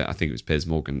talking to, I think it was Piers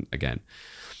Morgan again.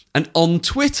 And on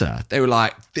Twitter, they were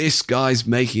like, "This guy's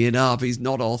making it up. He's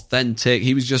not authentic.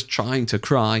 He was just trying to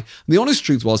cry." And the honest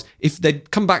truth was, if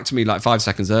they'd come back to me like 5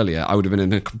 seconds earlier, I would have been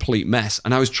in a complete mess.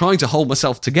 And I was trying to hold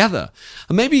myself together.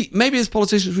 And maybe as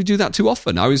politicians, we do that too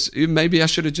often. Maybe I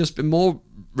should have just been more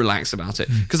relaxed about it,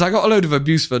 because I got a load of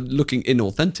abuse for looking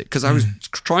inauthentic, because I was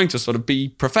trying to sort of be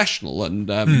professional and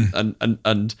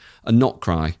not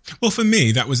cry. Well, for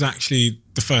me, that was actually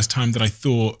the first time that I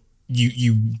thought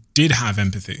you did have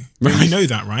empathy. Right. You know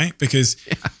that, right? Because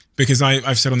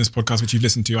I've said on this podcast, which you've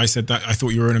listened to, I said that I thought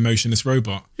you were an emotionless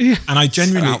robot. Yeah, and I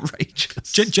genuinely, so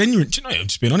outrageous. I'm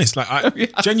just being honest.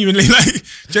 Like genuinely,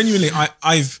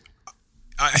 I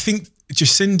think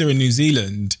Jacinda in New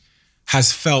Zealand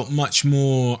has felt much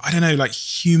more, I don't know, like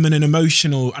human and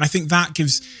emotional. And I think that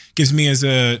gives me as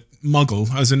a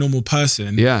muggle, as a normal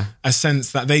person, a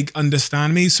sense that they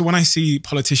understand me. So when I see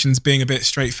politicians being a bit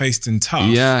straight-faced and tough,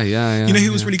 you know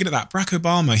who was really good at that? Barack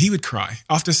Obama. He would cry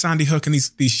after Sandy Hook and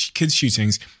these kids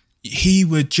shootings. He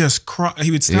would just cry.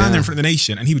 He would stand there in front of the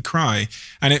nation and he would cry.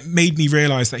 And it made me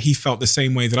realize that he felt the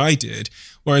same way that I did.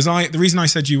 Whereas the reason I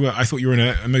said I thought you were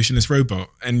an emotionless robot,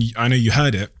 and I know you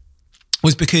heard it,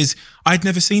 was because I'd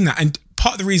never seen that. And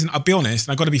part of the reason, I'll be honest,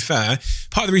 and I've got to be fair,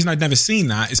 part of the reason I'd never seen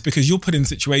that is because you're put in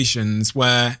situations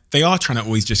where they are trying to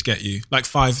always just get you, like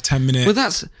 5-10 minutes. Well,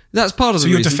 that's part of the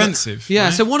reason. So you're defensive. Yeah,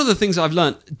 right? So one of the things I've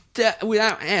learned,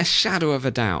 without a shadow of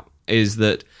a doubt, is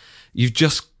that you've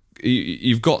just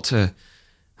got to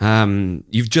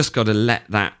let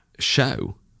that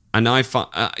show. And I find,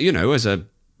 I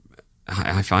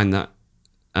find that,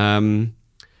 I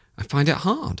find it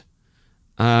hard.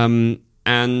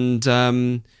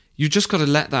 You just got to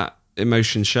let that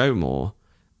emotion show more,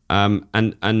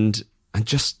 and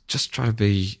just try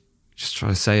to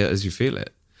say it as you feel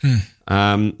it.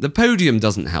 The podium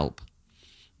doesn't help,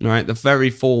 right? The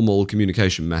very formal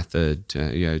communication method,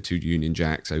 two Union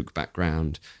Jacks, oak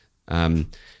background. So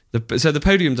the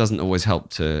podium doesn't always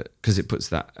help because it puts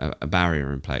that a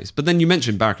barrier in place. But then you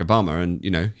mentioned Barack Obama, and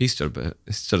he stood.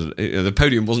 The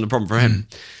podium wasn't a problem for him.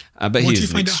 But he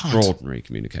is an extraordinary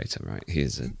communicator, right? He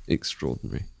is an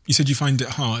extraordinary. You said you find it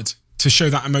hard to show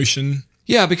that emotion.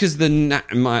 Yeah, because the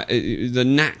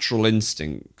natural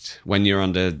instinct when you're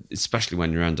especially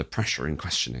when you're under pressure in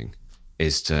questioning,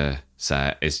 is to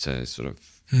sort of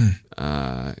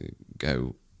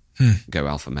go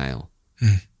alpha male.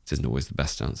 It isn't always the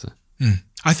best answer.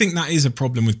 I think that is a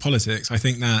problem with politics. I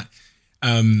think that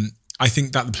the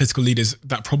political leaders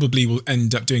that probably will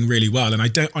end up doing really well. And I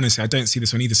don't see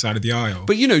this on either side of the aisle.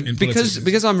 But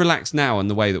because I'm relaxed now in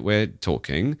the way that we're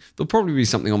talking, there'll probably be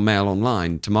something on Mail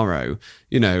Online tomorrow.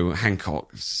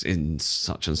 Hancock's in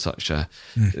such and such a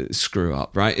screw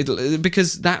up, right?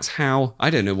 Because that's how, I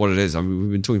don't know what it is. I mean,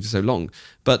 we've been talking for so long,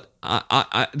 but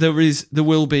there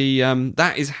will be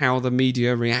that is how the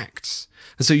media reacts.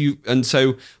 And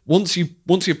so once you're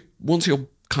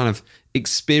kind of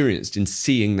experienced in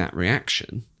seeing that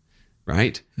reaction,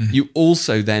 right? You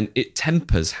also then, it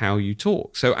tempers how you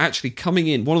talk. So actually coming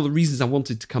in, one of the reasons I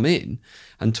wanted to come in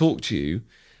and talk to you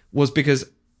was because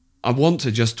I want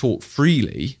to just talk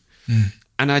freely,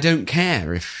 and I don't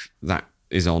care if that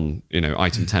is on,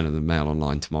 item 10 of the Mail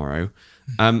Online tomorrow.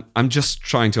 I'm just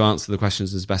trying to answer the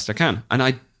questions as best I can. And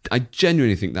I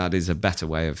genuinely think that is a better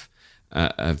way of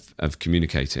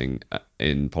communicating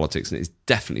in politics, and it's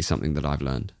definitely something that I've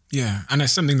learned. Yeah, and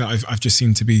it's something that I've just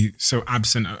seen to be so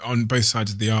absent on both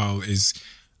sides of the aisle is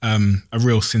a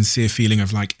real sincere feeling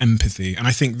of like empathy, and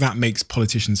I think that makes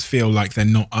politicians feel like they're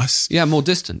not us. Yeah, more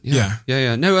distant. Yeah.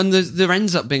 No, and there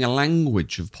ends up being a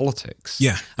language of politics.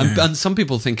 Yeah, and some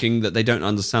people thinking that they don't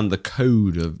understand the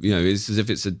code of it's as if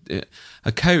it's a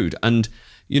code, and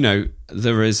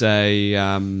there is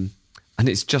and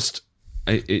it's just.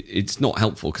 It's not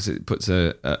helpful because it puts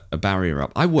a barrier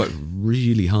up. I worked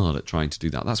really hard at trying to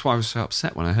do that. That's why I was so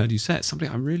upset when I heard you say it.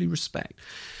 Somebody I really respect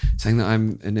saying that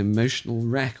I'm an emotional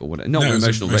wreck or whatever. Not an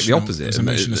emotional wreck, the opposite. It's an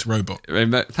emotionless robot.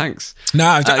 Thanks. No,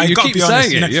 I've got to be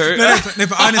honest.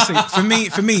 But honestly,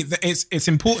 for me, it's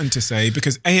important to say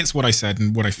because A, it's what I said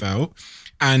and what I felt,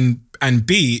 and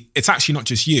B, it's actually not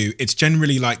just you. It's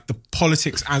generally like the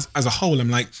politics as a whole. I'm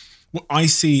like, what I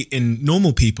see in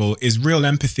normal people is real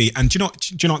empathy. And do you know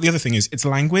what the other thing is? It's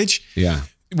language. Yeah.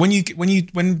 When you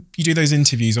do those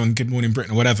interviews on Good Morning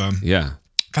Britain or whatever. Yeah.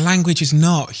 The language is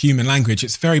not human language.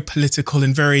 It's very political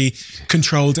and very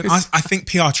controlled. And I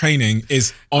think PR training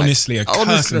is honestly a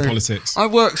curse in politics. I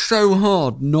work so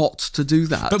hard not to do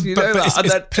that. But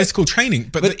it's political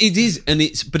training. But it is, and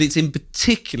it's in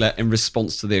particular in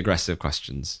response to the aggressive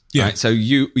questions. Yeah. Right? So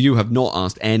you have not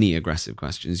asked any aggressive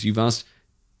questions. You've asked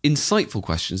insightful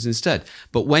questions instead.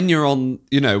 But when you're on,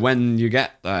 when you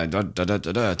get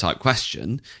the type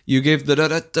question, you give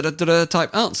the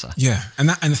type answer. Yeah,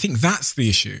 and I think that's the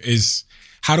issue is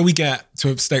how do we get to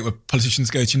a state where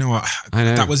politicians go, do you know what?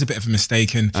 That was a bit of a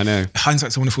mistake, and I know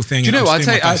hindsight's a wonderful thing. Do you know? I'll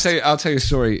tell you a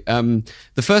story.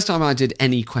 The first time I did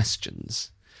any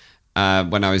questions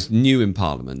when I was new in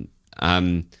Parliament,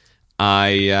 you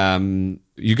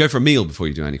go for a meal before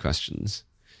you do any questions,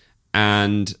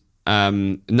 and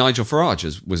Nigel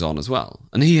Farage was on as well,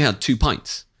 and he had 2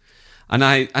 pints, and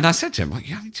I said to him, "Like,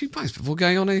 you having 2 pints before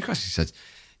going on any questions?" He said,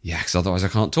 "Yeah, because otherwise I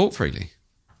can't talk freely."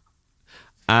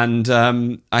 And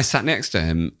I sat next to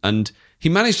him, and he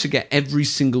managed to get every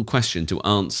single question to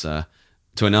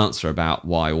an answer about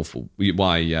why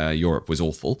Europe was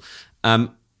awful,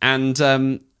 but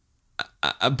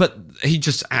he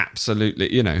just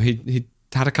absolutely,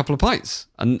 had a couple of pints,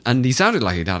 and he sounded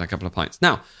like he'd had a couple of pints.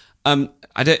 Now,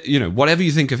 I don't, whatever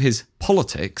you think of his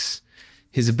politics,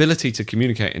 his ability to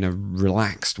communicate in a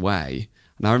relaxed way.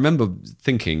 And I remember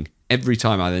thinking every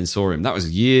time I then saw him, that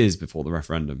was years before the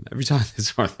referendum. Every time I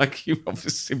saw him, like, you've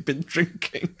obviously been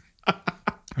drinking.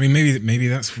 I mean, maybe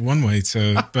that's one way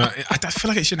to, but I feel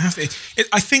like it shouldn't have to.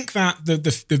 I think that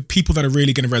the people that are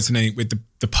really going to resonate with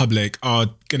the public are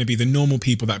going to be the normal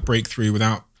people that break through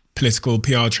without political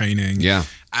PR training. Yeah.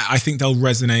 I think they'll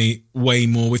resonate way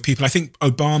more with people. I think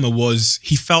Obama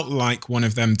he felt like one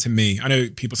of them to me. I know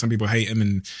some people hate him,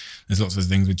 and there's lots of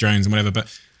things with drones and whatever,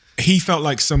 but he felt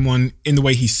like someone in the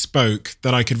way he spoke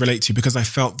that I could relate to, because I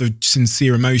felt the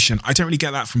sincere emotion. I don't really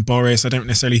get that from Boris. I don't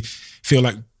necessarily feel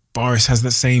like Boris has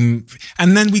the same.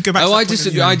 And then we go back to I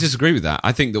disagree with that.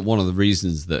 I think that one of the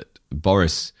reasons that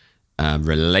Boris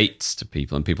relates to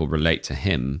people and people relate to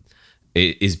him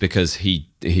is because he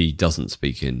doesn't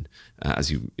speak in, as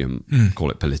you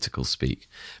call it, political speak.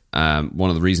 One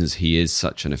of the reasons he is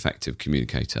such an effective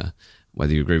communicator,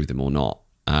 whether you agree with him or not,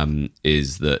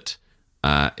 is that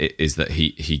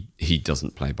he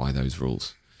doesn't play by those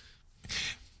rules.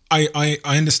 I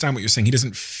understand what you're saying.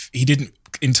 He didn't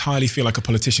entirely feel like a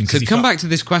politician. So come back to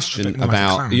this question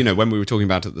about, when we were talking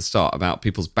about at the start about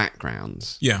people's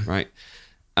backgrounds. Yeah. Right.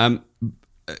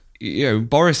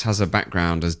 Boris has a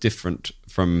background as different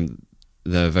from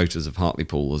the voters of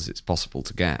Hartlepool as it's possible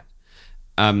to get.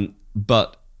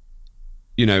 But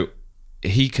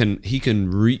he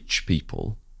can reach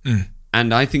people.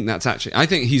 And I think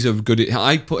he's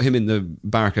I put him in the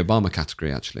Barack Obama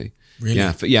category, actually.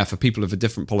 Really? For people of a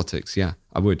different politics. Yeah,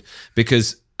 I would.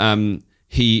 Because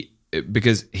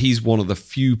he's one of the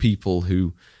few people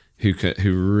who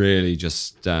really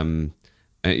just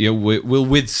will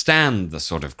withstand the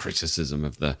sort of criticism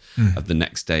of the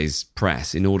next day's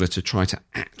press in order to try to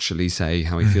actually say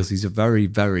how he feels. He's a very,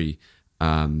 very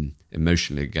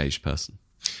emotionally engaged person.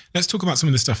 Let's talk about some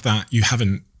of the stuff that you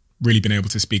haven't really been able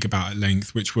to speak about at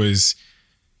length, which was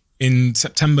in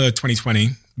September 2020,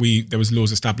 there was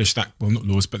laws established not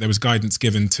laws, but there was guidance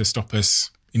given to stop us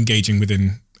engaging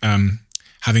within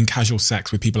having casual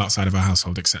sex with people outside of our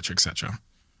household, etc., etc.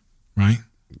 Right?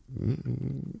 Do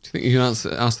you think you can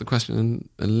ask the question in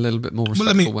a little bit more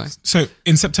respectful way? So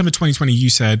in September 2020, you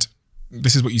said,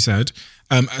 this is what you said,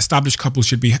 established couples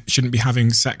shouldn't be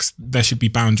having sex. There should be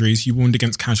boundaries. You warned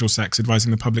against casual sex,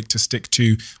 advising the public to stick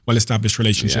to well-established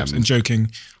relationships, and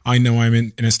joking, I know I'm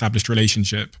in an established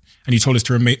relationship. And you told us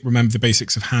to remember the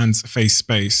basics of hands, face,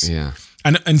 space. Yeah.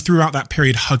 And throughout that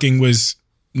period, hugging was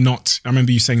not, I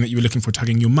remember you saying that you were looking forward to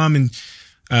hugging your mum in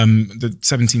the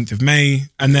 17th of May.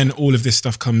 And then all of this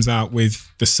stuff comes out with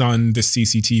the Sun, the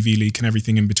CCTV leak and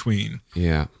everything in between.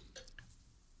 Yeah.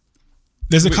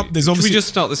 There's obviously. Can we just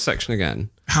start this section again?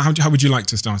 How would you like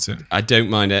to start it? I don't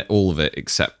mind all of it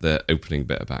except the opening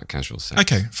bit about casual sex.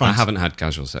 Okay, fine. I haven't had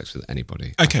casual sex with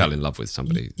anybody. Okay. I fell in love with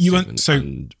somebody.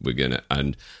 And we're gonna.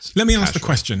 And let me ask the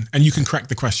question, and you can correct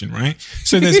the question, right?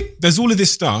 So there's all of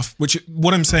this stuff. Which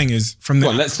what I'm saying is from the.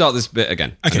 Well, let's start this bit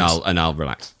again. Okay. And I'll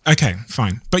relax. Okay,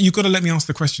 fine. But you've got to let me ask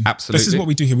the question. Absolutely. This is what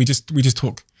we do here. We just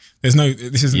talk. This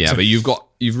isn't. Yeah, but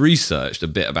you've researched a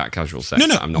bit about casual sex.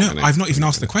 No, I've not even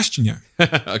asked the question yet.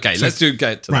 Okay, let's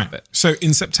get to that bit. So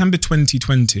in September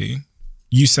 2020,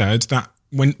 you said that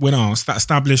when asked that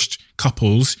established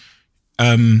couples,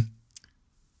 only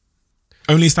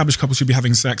established couples should be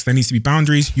having sex. There needs to be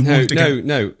boundaries.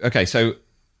 No. Okay, so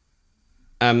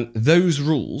those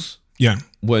rules,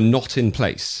 were not in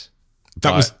place.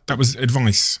 That was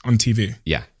advice on TV.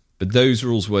 Yeah. But those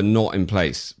rules were not in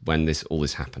place when all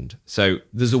this happened. So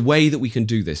there's a way that we can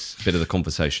do this bit of the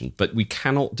conversation, but we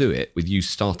cannot do it with you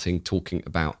talking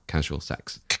about casual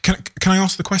sex. Can I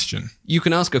ask the question? You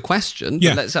can ask a question,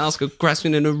 but let's ask a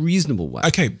question in a reasonable way.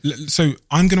 Okay, so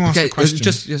I'm going to ask the question.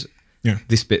 Just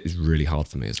this bit is really hard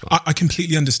for me as well. I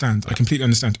completely understand.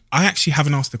 I actually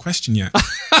haven't asked the question yet.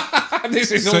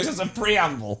 This is all just a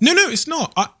preamble. No, it's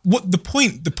not. What the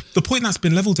point that's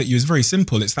been leveled at you is very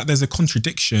simple. It's that there's a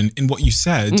contradiction in what you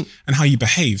said and how you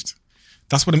behaved.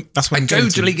 That's what I'm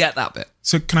totally get that bit.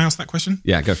 So can I ask that question?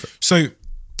 Yeah, go for it. So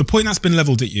the point that's been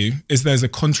leveled at you is there's a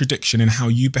contradiction in how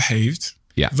you behaved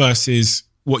versus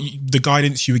the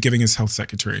guidance you were giving as health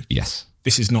secretary. Yes.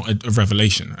 This is not a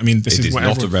revelation. I mean, this is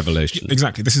not a revelation.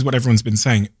 Exactly. This is what everyone's been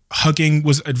saying. Hugging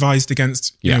was advised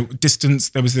against, distance.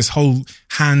 There was this whole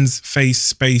hands, face,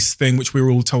 space thing, which we were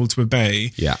all told to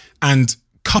obey. Yeah. And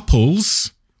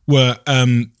couples were,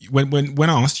 when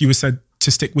asked, you were said to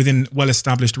stick within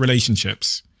well-established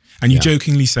relationships. And you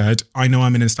jokingly said, I know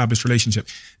I'm in an established relationship.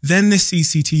 Then this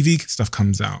CCTV stuff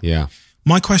comes out. Yeah.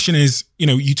 My question is,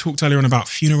 you talked earlier on about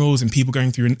funerals and people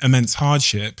going through immense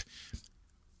hardship.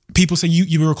 People say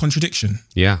you were a contradiction.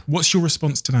 Yeah. What's your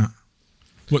response to that?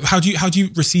 How do you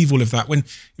receive all of that when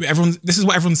this is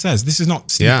what everyone says? This is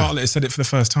not Steve Bartlett has said it for the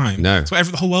first time. No. It's what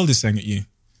the whole world is saying at you.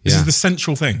 This is the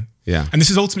central thing. Yeah. And this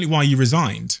is ultimately why you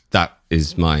resigned. That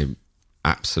is my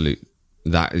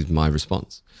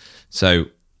response. So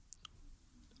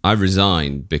I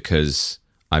resigned because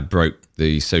I broke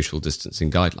the social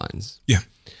distancing guidelines. Yeah.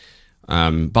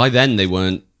 By then they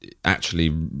weren't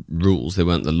actually rules, they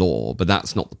weren't the law, but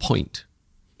that's not the point.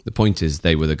 The point is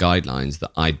they were the guidelines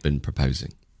that I'd been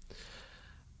proposing.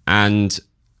 And,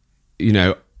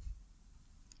 that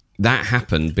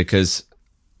happened because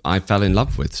I fell in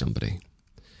love with somebody.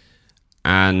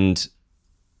 And,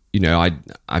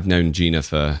 I've known Gina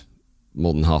for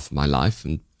more than half of my life.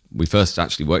 And we first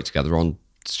actually worked together on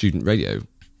student radio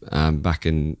back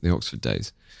in the Oxford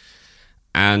days.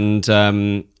 And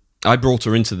I brought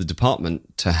her into the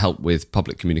department to help with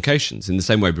public communications in the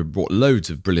same way we brought loads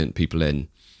of brilliant people in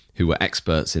who were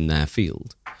experts in their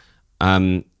field.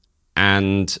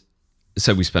 And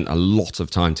so we spent a lot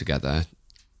of time together,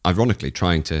 ironically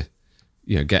trying to,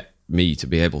 get me to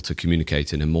be able to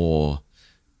communicate in a more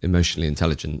emotionally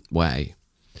intelligent way.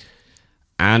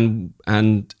 And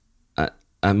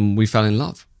we fell in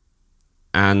love.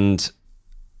 And,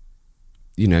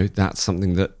 that's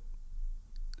something that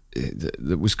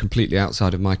was completely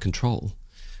outside of my control.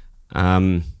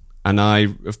 And I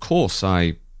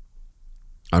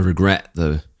regret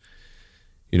the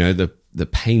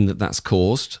pain that's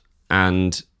caused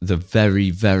and the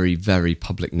very, very, very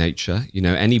public nature.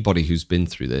 Anybody who's been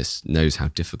through this knows how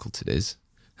difficult it is,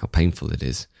 how painful it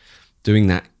is. Doing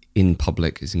that in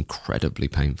public is incredibly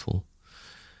painful.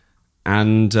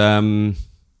 And,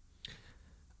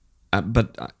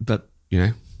 but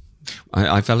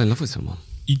I fell in love with someone.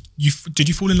 Did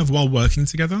you fall in love while working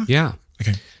together? Yeah.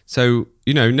 Okay. So,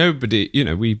 nobody,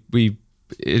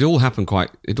 it all happened quite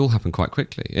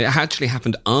quickly. It actually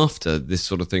happened after this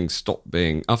sort of thing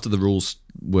after the rules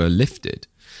were lifted,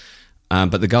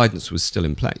 but the guidance was still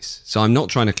in place. So I'm not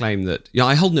trying to claim that,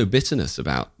 I hold no bitterness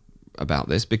about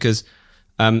this because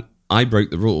I broke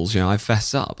the rules. I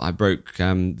fess up. I broke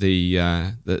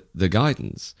the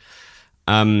guidance.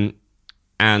 And,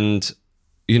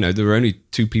 there were only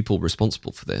two people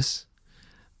responsible for this.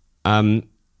 And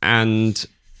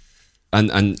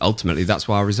ultimately, that's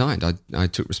why I resigned. I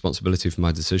took responsibility for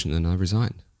my decision and I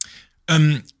resigned.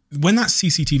 When that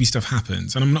CCTV stuff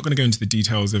happens, and I'm not going to go into the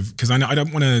details because I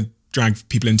don't want to drag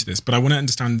people into this, but I want to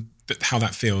understand how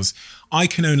that feels. I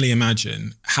can only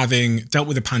imagine having dealt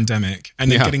with a pandemic and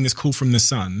then getting this call from the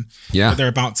Sun that they're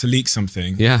about to leak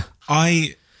something. Yeah,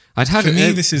 I don't have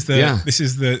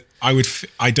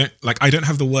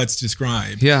the words to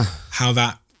describe how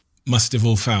that must have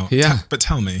all felt. Yeah, but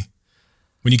tell me.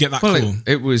 When you get that call,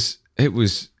 it was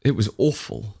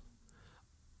awful.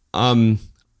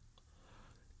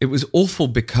 It was awful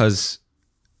because,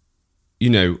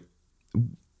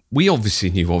 we obviously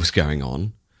knew what was going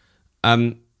on,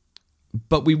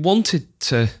 but we wanted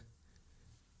to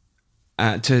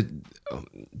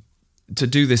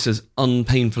do this as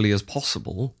unpainfully as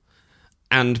possible,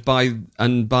 and by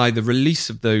the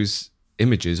release of those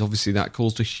images, obviously that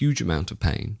caused a huge amount of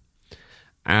pain,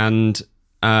 and.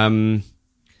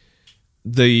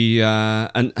 It's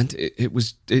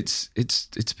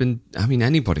been,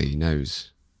 anybody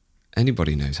knows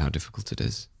how difficult it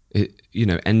is.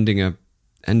 Ending a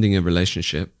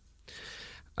relationship,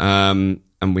 and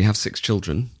we have 6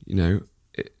 children.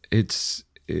 It's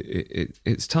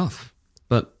tough,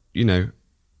 but Gina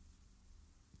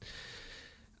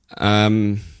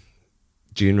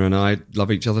and I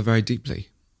love each other very deeply,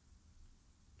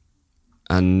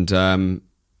 and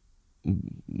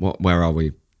where are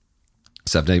we?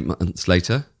 7-8 months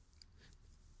later,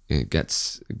 it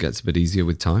gets a bit easier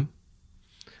with time.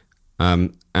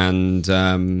 But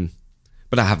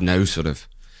I have no sort of,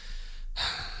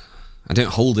 I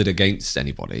don't hold it against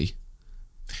anybody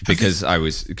because I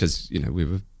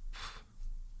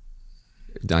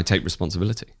take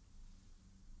responsibility.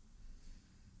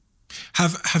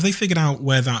 Have they figured out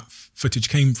where that footage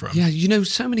came from? Yeah,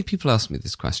 so many people ask me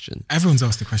this question. Everyone's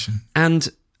asked the question. And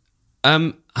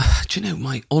do you know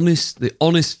the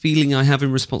honest feeling I have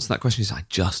in response to that question is I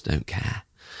just don't care.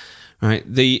 Right?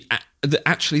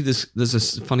 Actually, there's a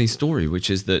funny story, which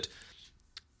is that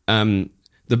the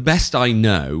best I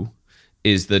know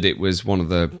is that it was one of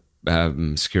the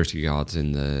security guards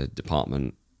in the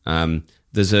department.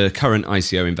 There's a current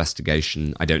ICO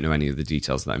investigation. I don't know any of the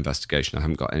details of that investigation. I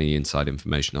haven't got any inside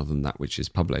information other than that which is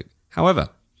public. However,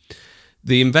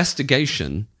 the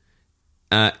investigation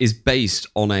is based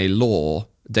on a law,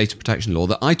 data protection law,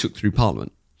 that I took through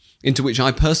Parliament, into which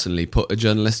I personally put a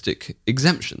journalistic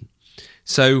exemption.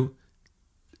 So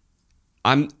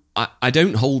I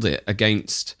don't hold it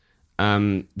against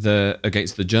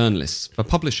the journalists for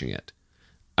publishing it.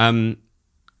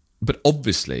 But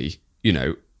obviously,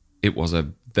 it was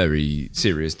a very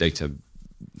serious data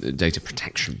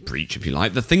protection breach, if you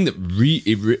like. The thing that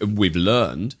we've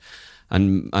learned,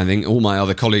 and I think all my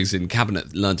other colleagues in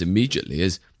Cabinet learned immediately,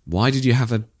 is why did you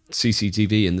have a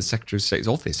CCTV in the Secretary of State's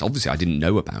office? Obviously, I didn't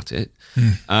know about it.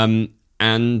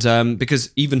 Because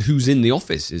even who's in the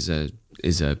office is an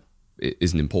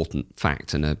important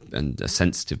fact and a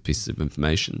sensitive piece of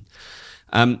information.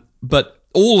 But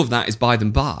all of that is by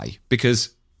them by, because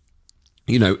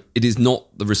it is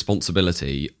not the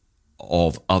responsibility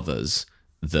of others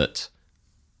that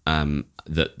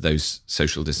those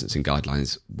social distancing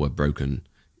guidelines were broken.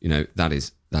 That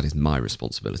is my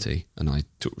responsibility, and I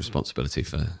took responsibility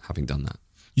for having done that.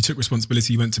 You took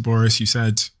responsibility. You went to Boris. You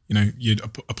said, you'd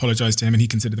apologised to him, and he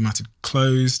considered the matter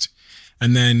closed.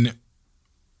 And then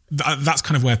that's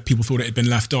kind of where people thought it had been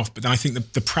left off. But then I think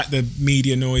the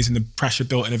media noise and the pressure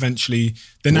built, and eventually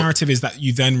the narrative is that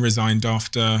you then resigned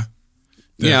after.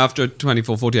 After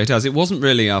 24, 48 hours. It wasn't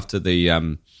really after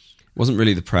the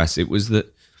press. It was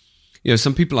that,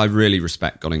 some people I really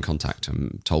respect got in contact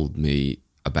and told me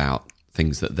about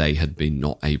things that they had been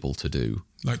not able to do.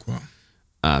 Like what?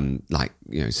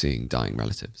 Seeing dying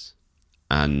relatives.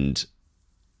 And,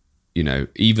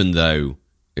 even though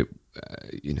it,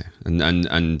 and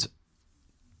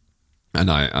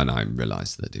I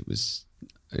realized that it was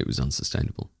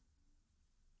unsustainable.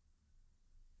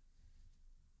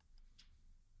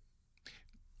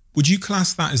 Would you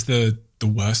class that as the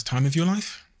worst time of your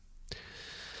life?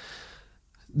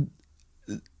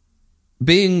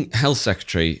 Being health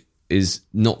secretary is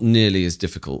not nearly as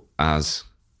difficult as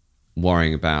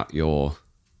worrying about your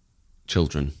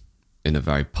children in a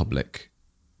very public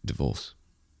divorce.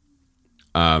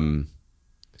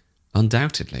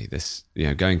 Undoubtedly,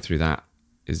 going through that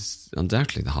is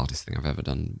undoubtedly the hardest thing I've ever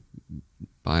done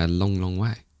by a long, long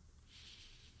way.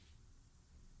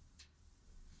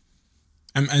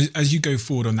 As you go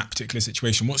forward on that particular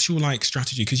situation, what's your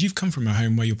strategy? Because you've come from a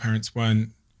home where your parents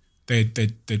weren't,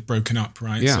 they'd broken up,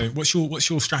 right? Yeah. So what's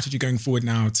your strategy going forward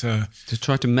now to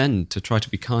try to mend, to try to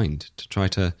be kind, to try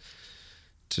to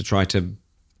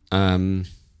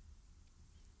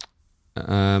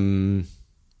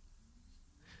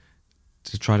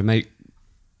make,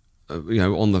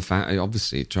 on the fact,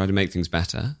 obviously try to make things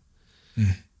better.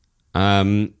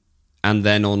 And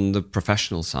then on the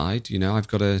professional side, I've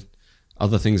got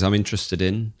other things I'm interested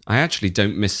in. I actually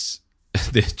don't miss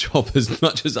the job as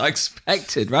much as I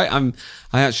expected, right? I'm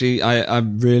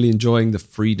really enjoying the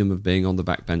freedom of being on the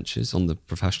back benches on the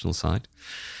professional side.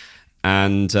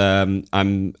 And I'm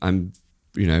absolutely,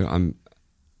 I'm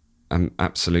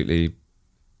absolutely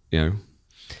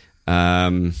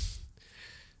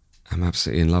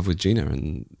in love with Gina,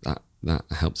 and that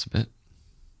helps a bit.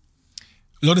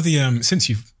 A lot of the since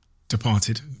you've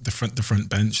departed the front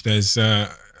bench, there's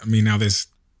now there's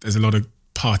a lot of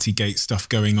Partygate stuff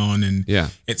going on, and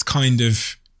it's kind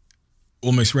of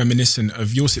almost reminiscent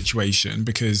of your situation,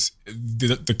 because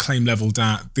the claim levelled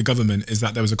at the government is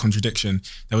that there was a contradiction.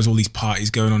 There was all these parties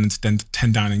going on in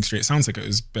 10 Downing Street. It sounds like it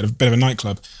was a bit of a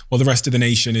nightclub, while the rest of the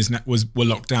nation were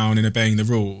locked down and obeying the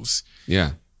rules.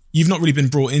 Yeah. You've not really been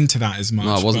brought into that as much.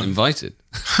 No, I wasn't invited.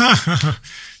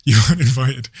 You weren't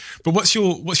invited. But what's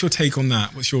your take on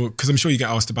that? Because I'm sure you get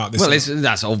asked about this. Well,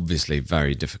 that's obviously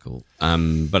very difficult.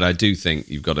 But I do think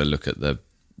you've got to look at the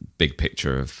big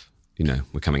picture of,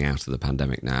 we're coming out of the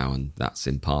pandemic now, and that's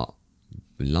in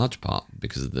large part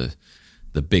because of the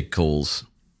big calls.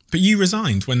 But you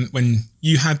resigned when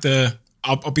you had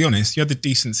I'll be honest, you had the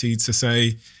decency to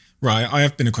say, right, I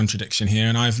have been a contradiction here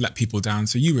and I've let people down,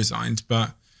 so you resigned,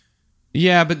 but...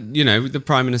 Yeah, but, the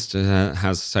Prime Minister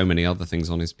has so many other things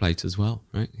on his plate as well,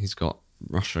 right? He's got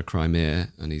Russia, Crimea,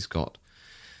 and he's got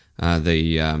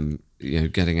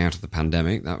getting out of the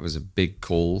pandemic. That was a big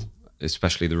call,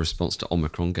 especially the response to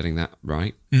Omicron, getting that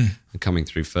right and coming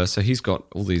through first. So he's got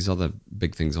all these other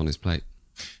big things on his plate.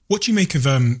 What do you make of...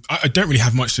 I don't really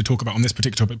have much to talk about on this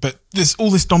particular topic, but there's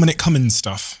all this Dominic Cummings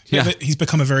stuff. Yeah. He's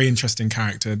become a very interesting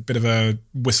character, a bit of a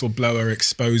whistleblower,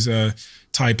 exposer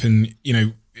type, and,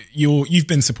 you've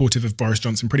been supportive of Boris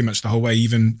Johnson pretty much the whole way,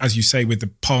 even as you say with the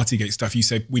Partygate stuff, you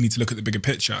say we need to look at the bigger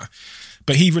picture.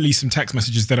 But he released some text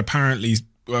messages that apparently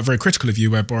were very critical of you,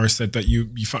 where Boris said that you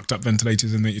fucked up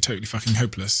ventilators and that you're totally fucking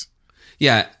hopeless.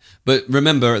 Yeah, but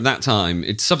remember at that time,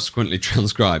 it's subsequently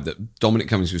transcribed that Dominic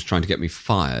Cummings was trying to get me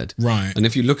fired. Right. And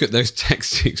if you look at those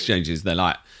text exchanges, they're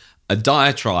like a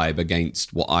diatribe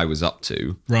against what I was up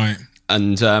to. Right.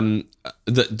 And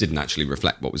that didn't actually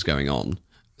reflect what was going on.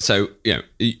 So,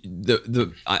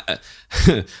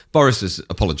 Boris has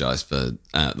apologised for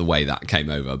the way that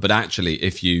came over. But actually,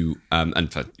 if you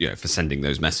and for sending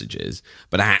those messages,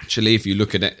 but actually, if you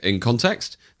look at it in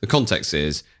context, the context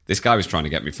is this guy was trying to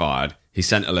get me fired. He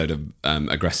sent a load of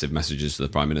aggressive messages to the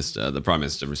Prime Minister. The Prime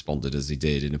Minister responded as he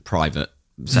did in a private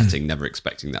setting, never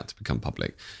expecting that to become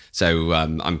public. So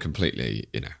I'm completely,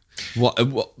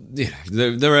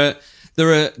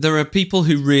 there are people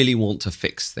who really want to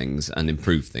fix things and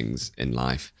improve things in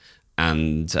life,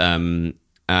 and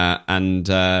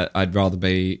I'd rather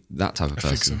be that type of person.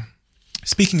 Fixer.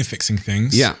 Speaking of fixing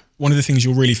things, yeah. One of the things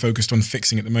you're really focused on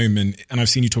fixing at the moment, and I've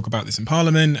seen you talk about this in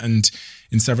Parliament and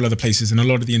in several other places, and a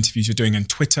lot of the interviews you're doing on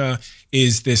Twitter,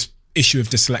 is this issue of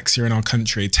dyslexia in our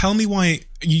country. Tell me why,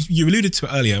 you alluded to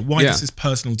it earlier, why this is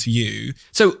personal to you.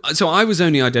 So I was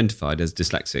only identified as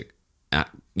dyslexic at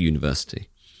university.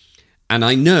 And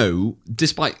I know,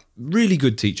 despite really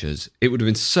good teachers, it would have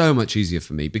been so much easier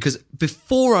for me because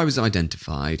before I was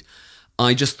identified,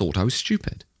 I just thought I was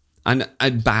stupid and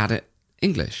bad at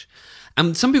English.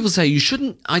 And some people say you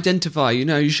shouldn't identify,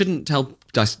 you shouldn't tell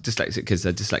dyslexic kids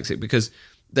they're dyslexic because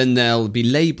then they'll be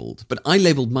labelled. But I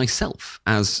labelled myself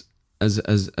as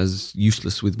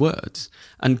useless with words,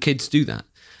 and kids do that.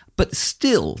 But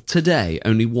still, today,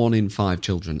 only 1 in 5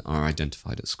 children are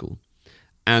identified at school.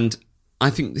 And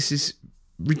I think this is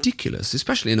ridiculous,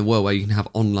 especially in a world where you can have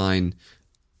online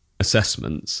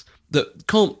assessments that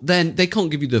they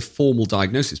can't give you the formal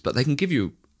diagnosis, but they can give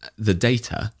you the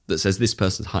data that says this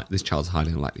child's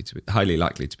highly likely to be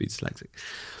dyslexic.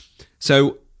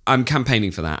 So I'm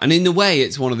campaigning for that, and in a way,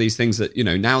 it's one of these things that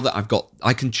now that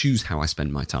I can choose how I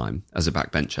spend my time as a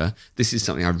backbencher. This is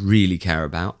something I really care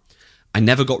about. I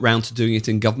never got round to doing it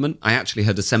in government. I actually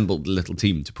had assembled a little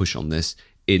team to push on this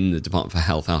in the Department for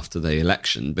Health after the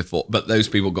election but those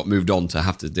people got moved on to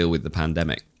have to deal with the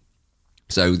pandemic.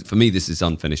 So for me, this is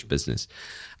unfinished business.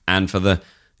 And for the,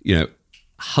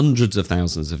 hundreds of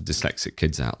thousands of dyslexic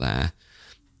kids out there,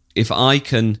 if I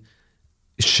can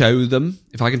show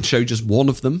just one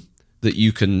of them that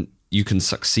you can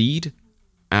succeed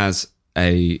as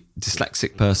a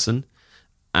dyslexic person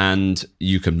and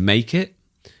you can make it,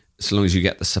 so long as you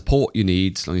get the support you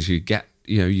need, so long as you get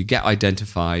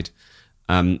identified,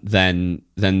 then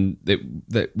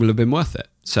it will have been worth it.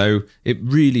 So it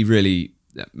really, really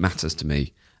matters to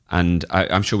me, and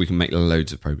I'm sure we can make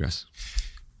loads of progress.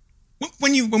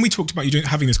 When we talked about you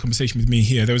having this conversation with me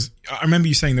here, I remember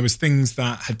you saying there was things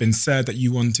that had been said that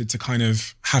you wanted to kind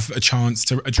of have a chance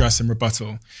to address and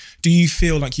rebuttal. Do you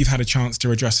feel like you've had a chance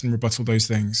to address and rebuttal those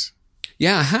things?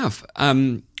 Yeah, I have.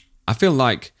 I feel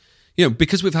like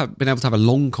because we've been able to have a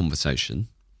long conversation.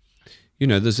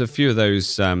 There's a few of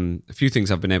those, a few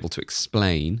things I've been able to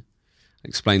explain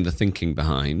the thinking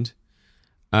behind.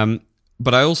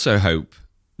 But I also hope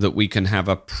that we can have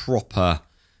a proper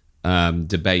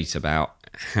debate about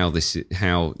how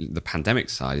the pandemic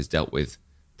side is dealt with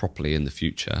properly in the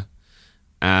future,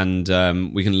 and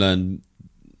we can learn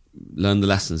the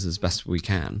lessons as best we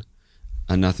can.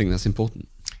 And I think that's important.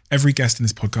 Every guest in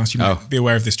this podcast, you might be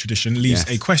aware of this tradition, leaves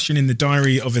a question in the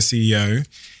diary of a CEO.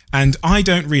 And I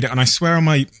don't read it, and I swear on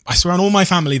all my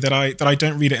family that I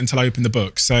don't read it until I open the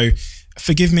book. So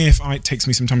forgive me if it takes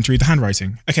me some time to read the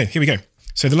handwriting. Okay, here we go.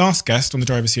 So the last guest on the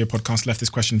Driver CEO podcast left this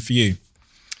question for you.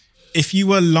 If you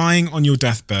were lying on your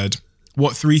deathbed,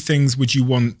 what 3 things would you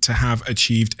want to have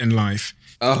achieved in life?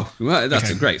 Oh, well, that's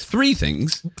a great 3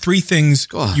 things. 3 things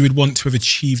you would want to have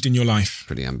achieved in your life.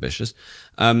 Pretty ambitious.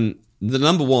 The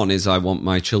number 1 is I want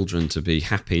my children to be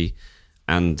happy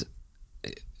and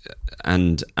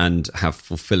have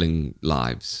fulfilling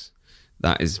lives.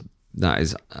 That is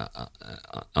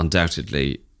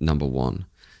undoubtedly number 1.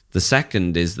 The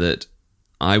second is that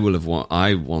I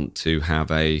want to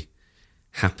have a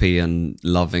happy and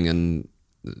loving and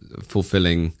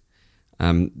fulfilling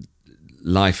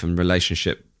life and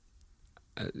relationship,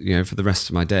 for the rest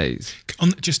of my days.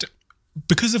 Just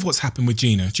because of what's happened with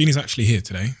Gina's actually here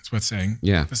today. It's worth saying.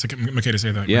 Yeah, that's okay to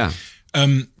say that. Yeah.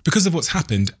 Right? Because of what's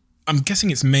happened, I'm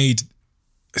guessing it's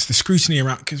the scrutiny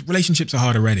around, because relationships are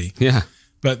hard already. Yeah.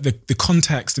 But the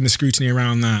context and the scrutiny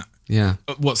around that,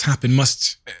 what's happened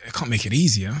it can't make it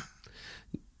easier.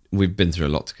 We've been through a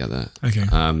lot together. Okay.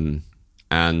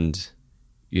 And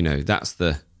that's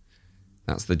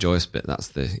the joyous bit. That's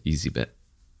the easy bit.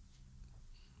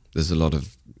 There's a lot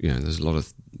of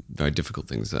very difficult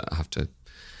things that I have to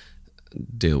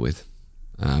deal with.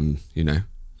 you know,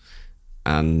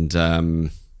 and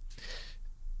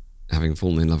having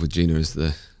fallen in love with Gina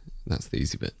that's the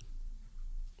easy bit.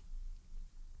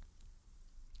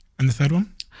 And the third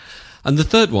one? And the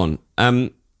third one, I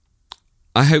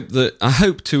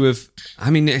hope to have.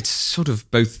 I mean, it's sort of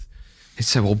both. It's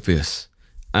so obvious,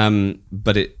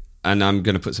 but it. And I'm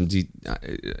going to put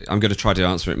I'm going to try to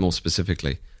answer it more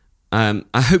specifically. I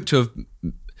hope to have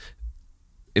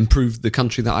improved the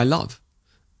country that I love.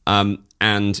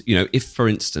 And, you know, if, for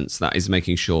instance, that is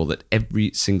making sure that every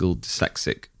single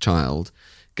dyslexic child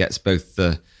gets both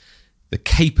the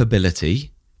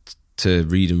capability to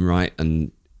read and write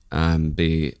and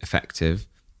be effective,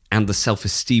 and the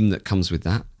self-esteem that comes with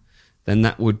that, then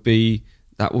that would be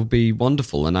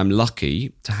wonderful. And I'm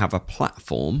lucky to have a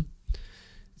platform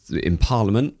in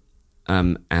Parliament,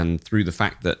 and through the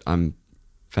fact that I'm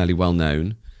fairly well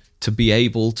known, to be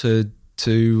able to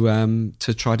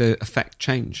try to affect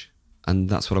change, and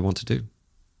that's what I want to do.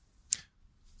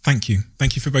 Thank you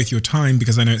for both your time,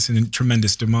 because I know it's in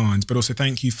tremendous demand, but also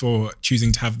thank you for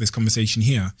choosing to have this conversation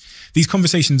here. These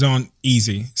conversations aren't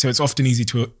easy, so it's often easier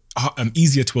to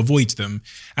avoid them.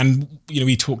 And, you know,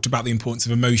 we talked about the importance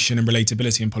of emotion and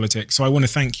relatability in politics. So I want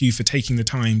to thank you for taking the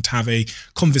time to have a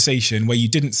conversation where you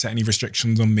didn't set any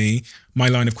restrictions on me, my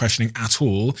line of questioning at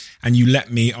all, and you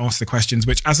let me ask the questions,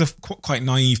 which, as a quite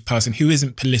naive person who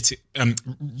isn't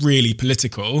really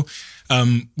political,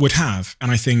 would have.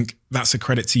 And I think that's a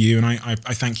credit to you, and I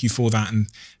thank you for that. And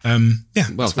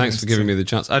well, thanks for giving me the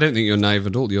chance. I don't think you're naive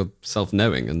at all. You're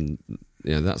self-knowing, and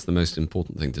yeah, that's the most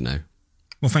important thing to know.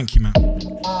 Well, thank you, Matt.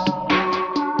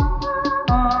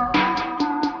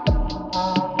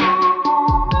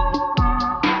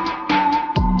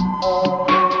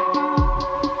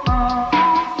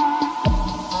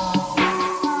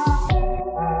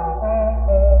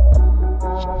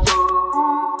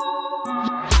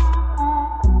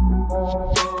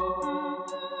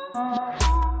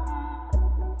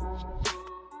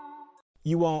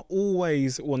 You are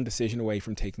always one decision away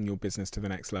from taking your business to the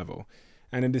next level.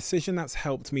 And a decision that's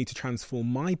helped me to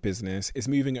transform my business is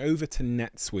moving over to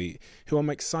NetSuite, who I'm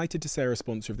excited to say are a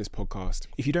sponsor of this podcast.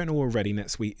 If you don't know already,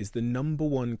 NetSuite is the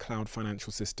 #1 cloud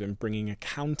financial system, bringing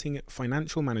accounting,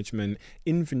 financial management,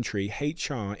 inventory,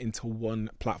 HR into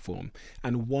one platform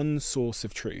and one source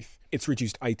of truth. It's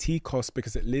reduced IT costs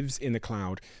because it lives in the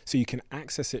cloud, so you can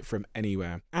access it from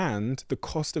anywhere. And the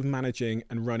cost of managing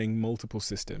and running multiple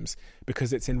systems,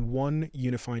 because it's in one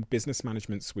unified business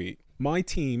management suite. My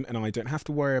team and I don't have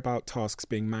to worry about tasks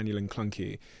being manual and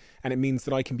clunky. And it means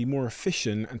that I can be more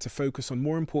efficient and to focus on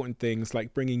more important things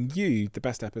like bringing you the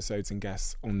best episodes and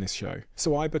guests on this show.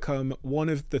 So I become one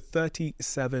of the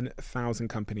 37,000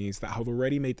 companies that have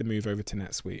already made the move over to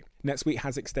NetSuite. NetSuite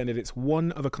has extended its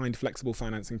one-of-a-kind flexible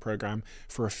financing program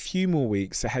for a few more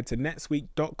weeks. So head to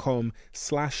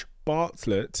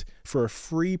netsuite.com/Bartlett for a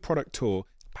free product tour.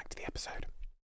 Back to the episode.